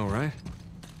 I know, right?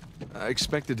 I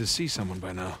expected to see someone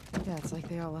by now. Yeah, it's like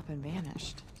they all up and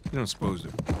vanished. You don't suppose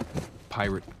to.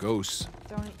 pirate ghosts.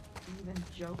 Don't even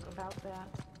joke about that.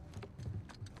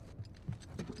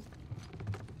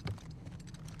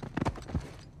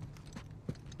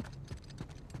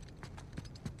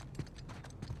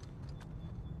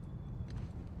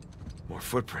 More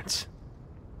footprints.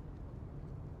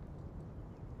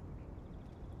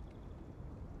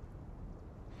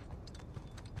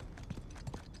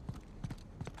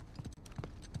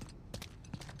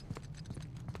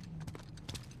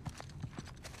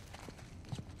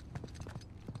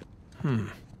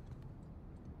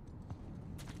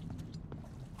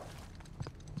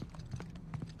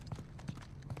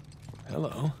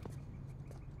 Hello.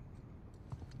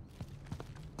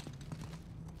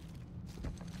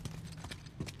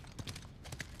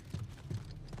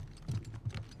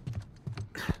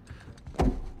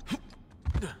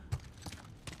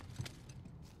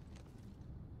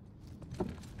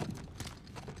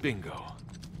 Bingo.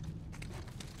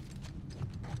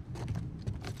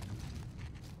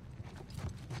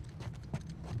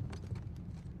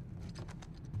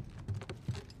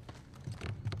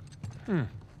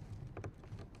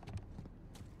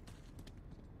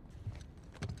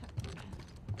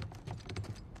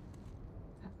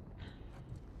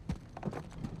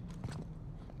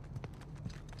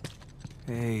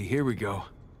 Hey, here we go.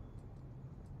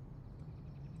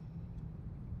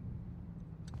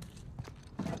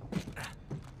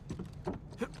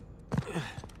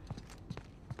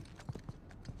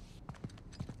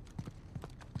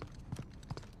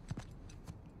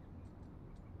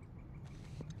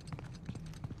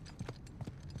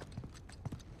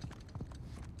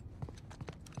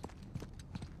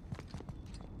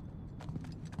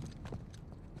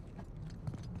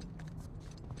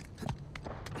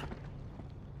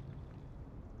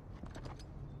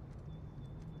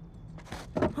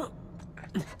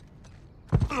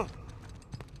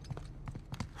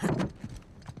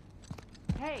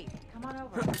 Hey, come on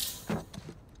over.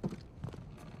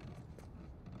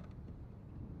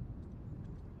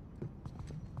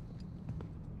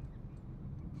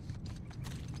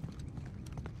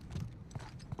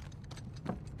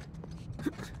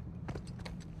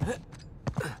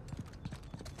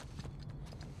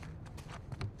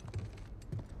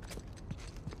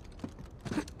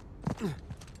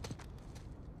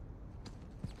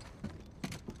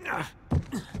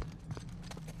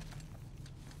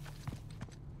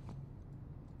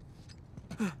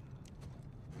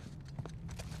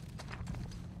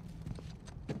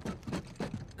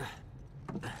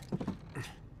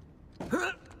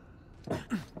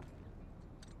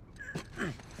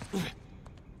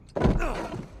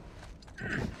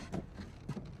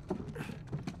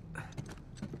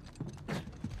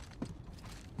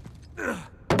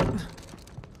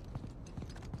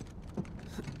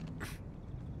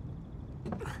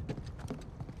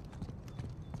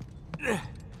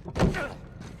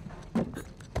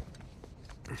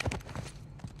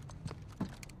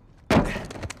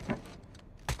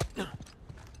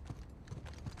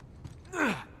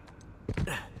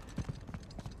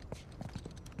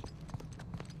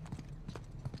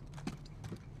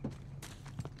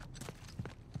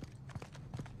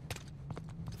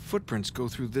 Footprints go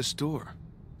through this door.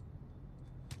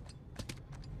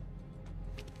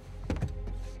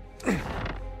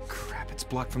 Crap, it's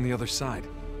blocked from the other side.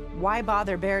 Why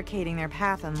bother barricading their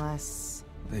path unless...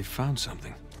 They found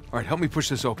something. All right, help me push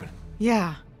this open.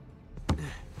 Yeah.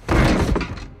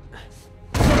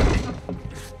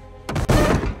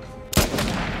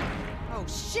 Oh,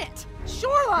 shit!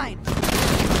 Shoreline!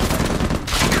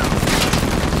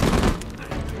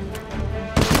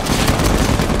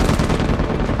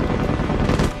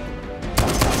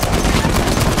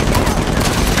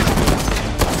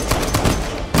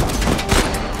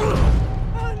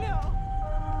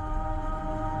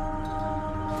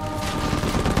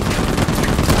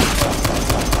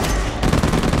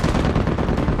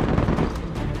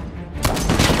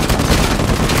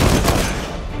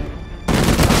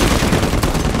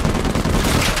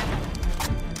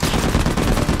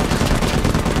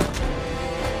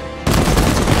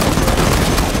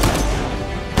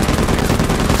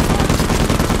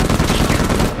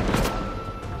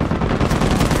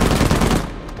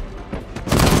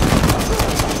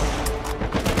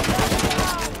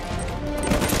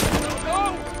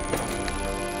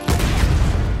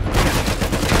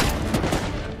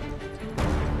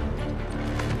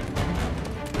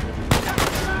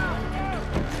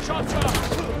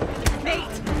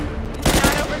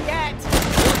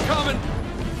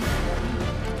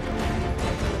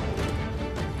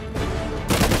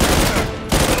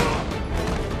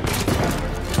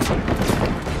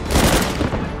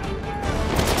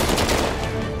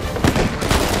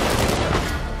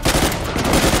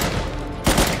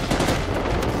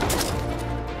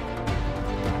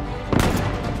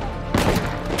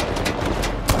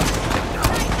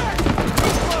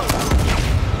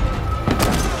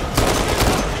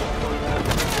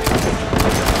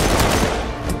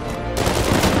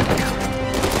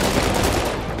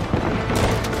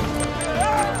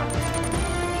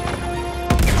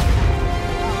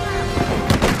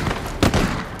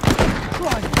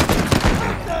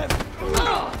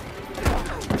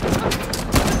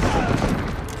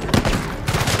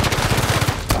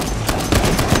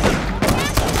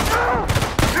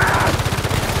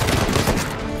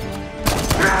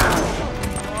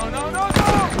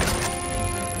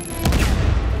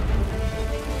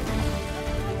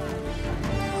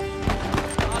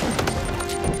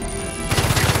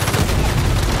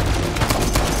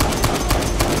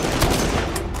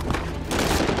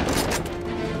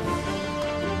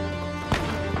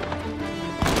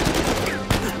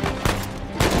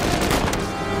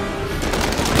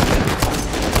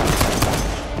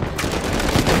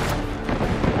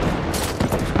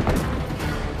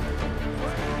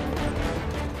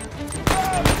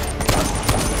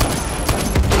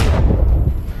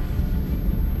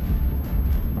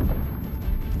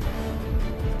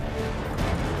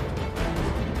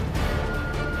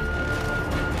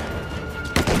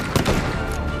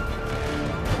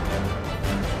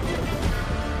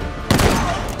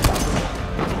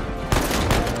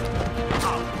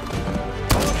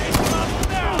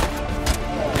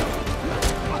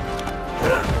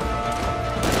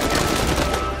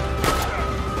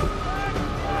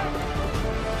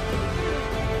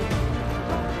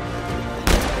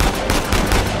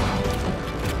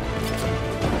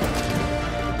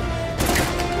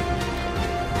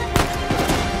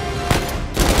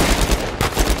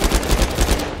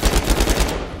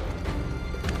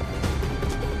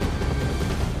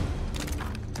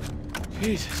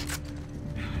 Jesus.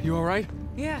 You all right?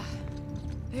 Yeah.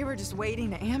 They were just waiting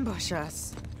to ambush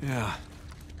us. Yeah.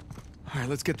 All right,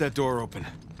 let's get that door open.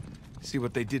 See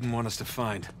what they didn't want us to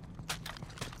find.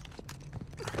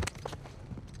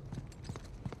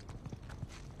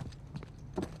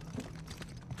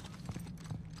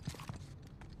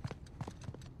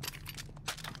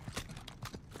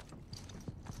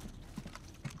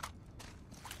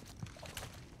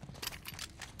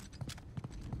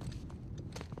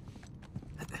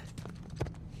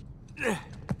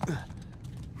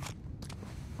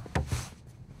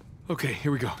 Okay,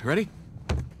 here we go. You ready?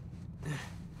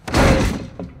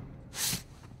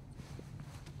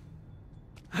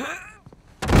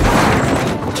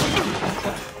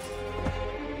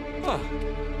 Oh,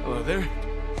 hello there.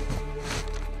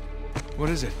 What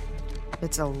is it?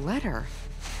 It's a letter.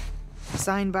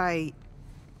 Signed by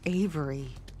Avery.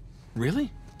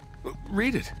 Really?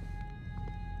 Read it.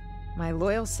 My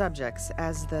loyal subjects,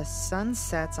 as the sun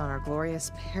sets on our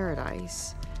glorious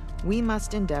paradise, we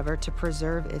must endeavor to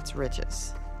preserve its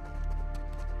riches.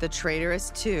 The traitorous,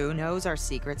 too, knows our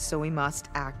secrets, so we must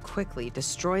act quickly,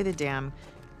 destroy the dam,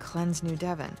 cleanse New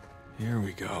Devon. Here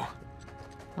we go.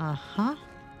 Uh-huh.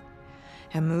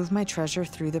 And move my treasure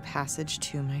through the passage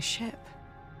to my ship.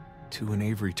 Tu and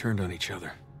Avery turned on each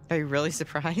other. Are you really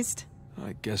surprised?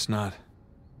 I guess not.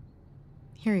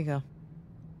 Here you go.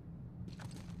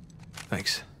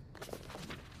 Thanks.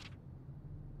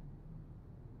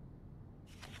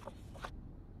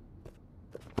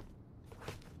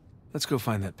 Let's go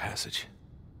find that passage.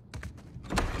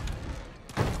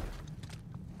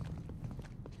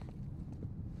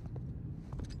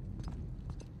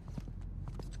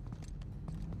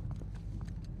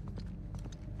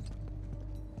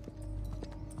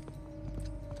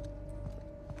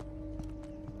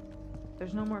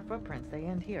 There's no more footprints. They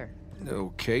end here.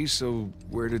 Okay, so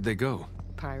where did they go?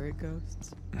 Pirate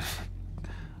ghosts.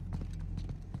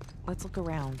 Let's look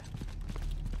around.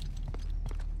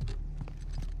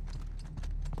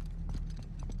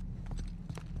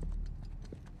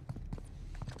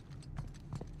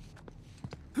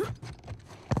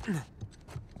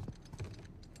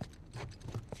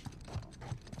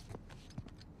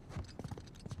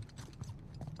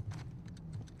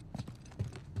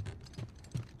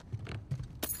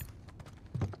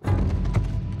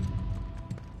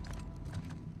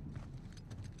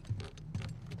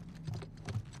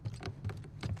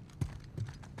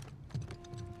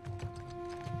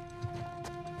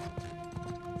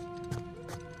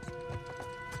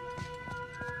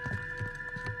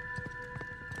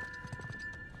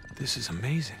 This is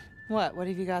amazing. What? What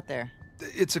have you got there?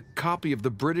 It's a copy of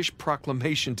the British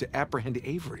proclamation to apprehend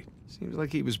Avery. Seems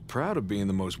like he was proud of being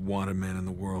the most wanted man in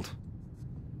the world.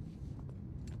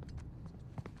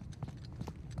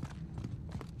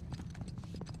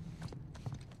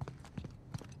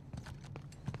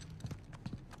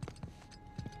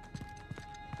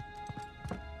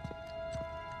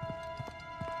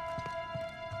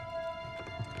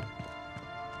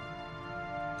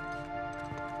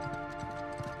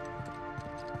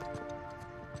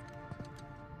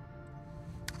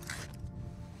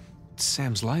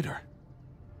 Sam's lighter.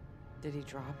 Did he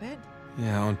drop it?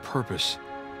 Yeah, on purpose.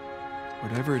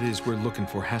 Whatever it is we're looking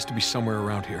for has to be somewhere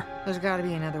around here. There's got to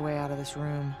be another way out of this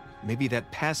room. Maybe that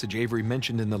passage Avery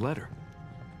mentioned in the letter.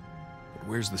 But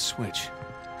where's the switch?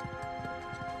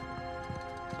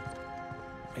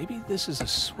 Maybe this is a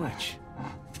switch.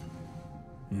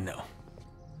 No.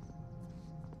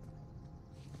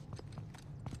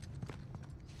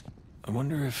 I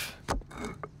wonder if...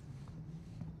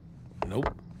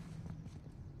 Nope.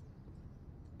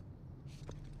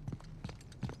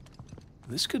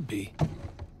 This could be,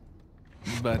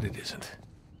 but it isn't.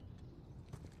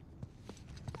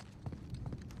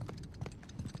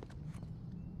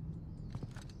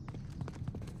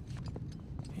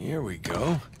 Here we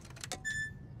go.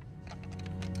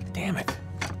 Damn it.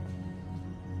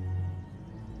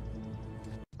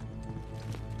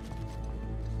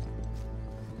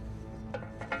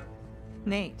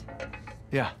 Nate.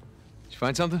 Yeah. Did you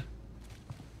find something?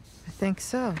 I think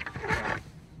so.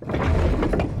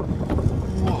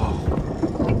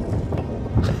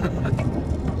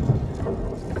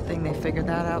 Figured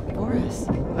that out for us.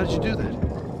 How did you do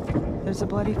that? There's a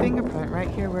bloody fingerprint right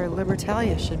here where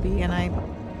Libertalia should be, and I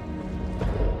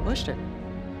pushed it.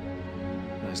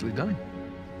 Nicely done.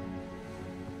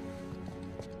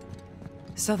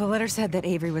 So the letter said that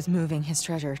Avery was moving his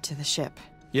treasure to the ship.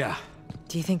 Yeah.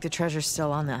 Do you think the treasure's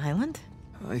still on the island?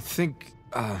 I think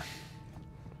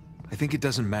it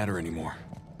doesn't matter anymore.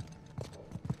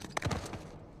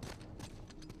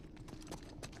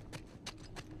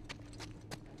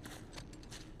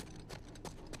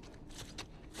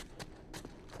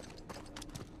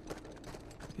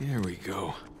 Here we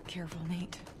go. Careful,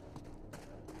 Nate.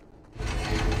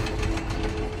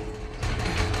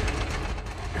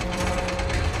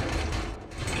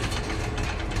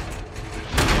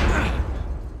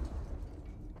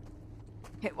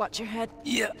 Hey, watch your head.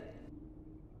 Yeah.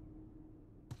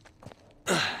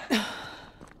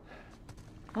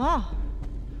 Oh.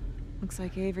 Looks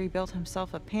like Avery built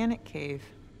himself a panic cave.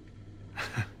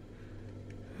 Yeah,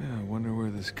 I wonder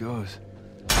where this goes.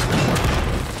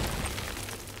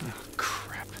 Oh,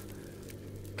 crap.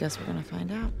 Guess we're gonna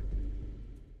find out.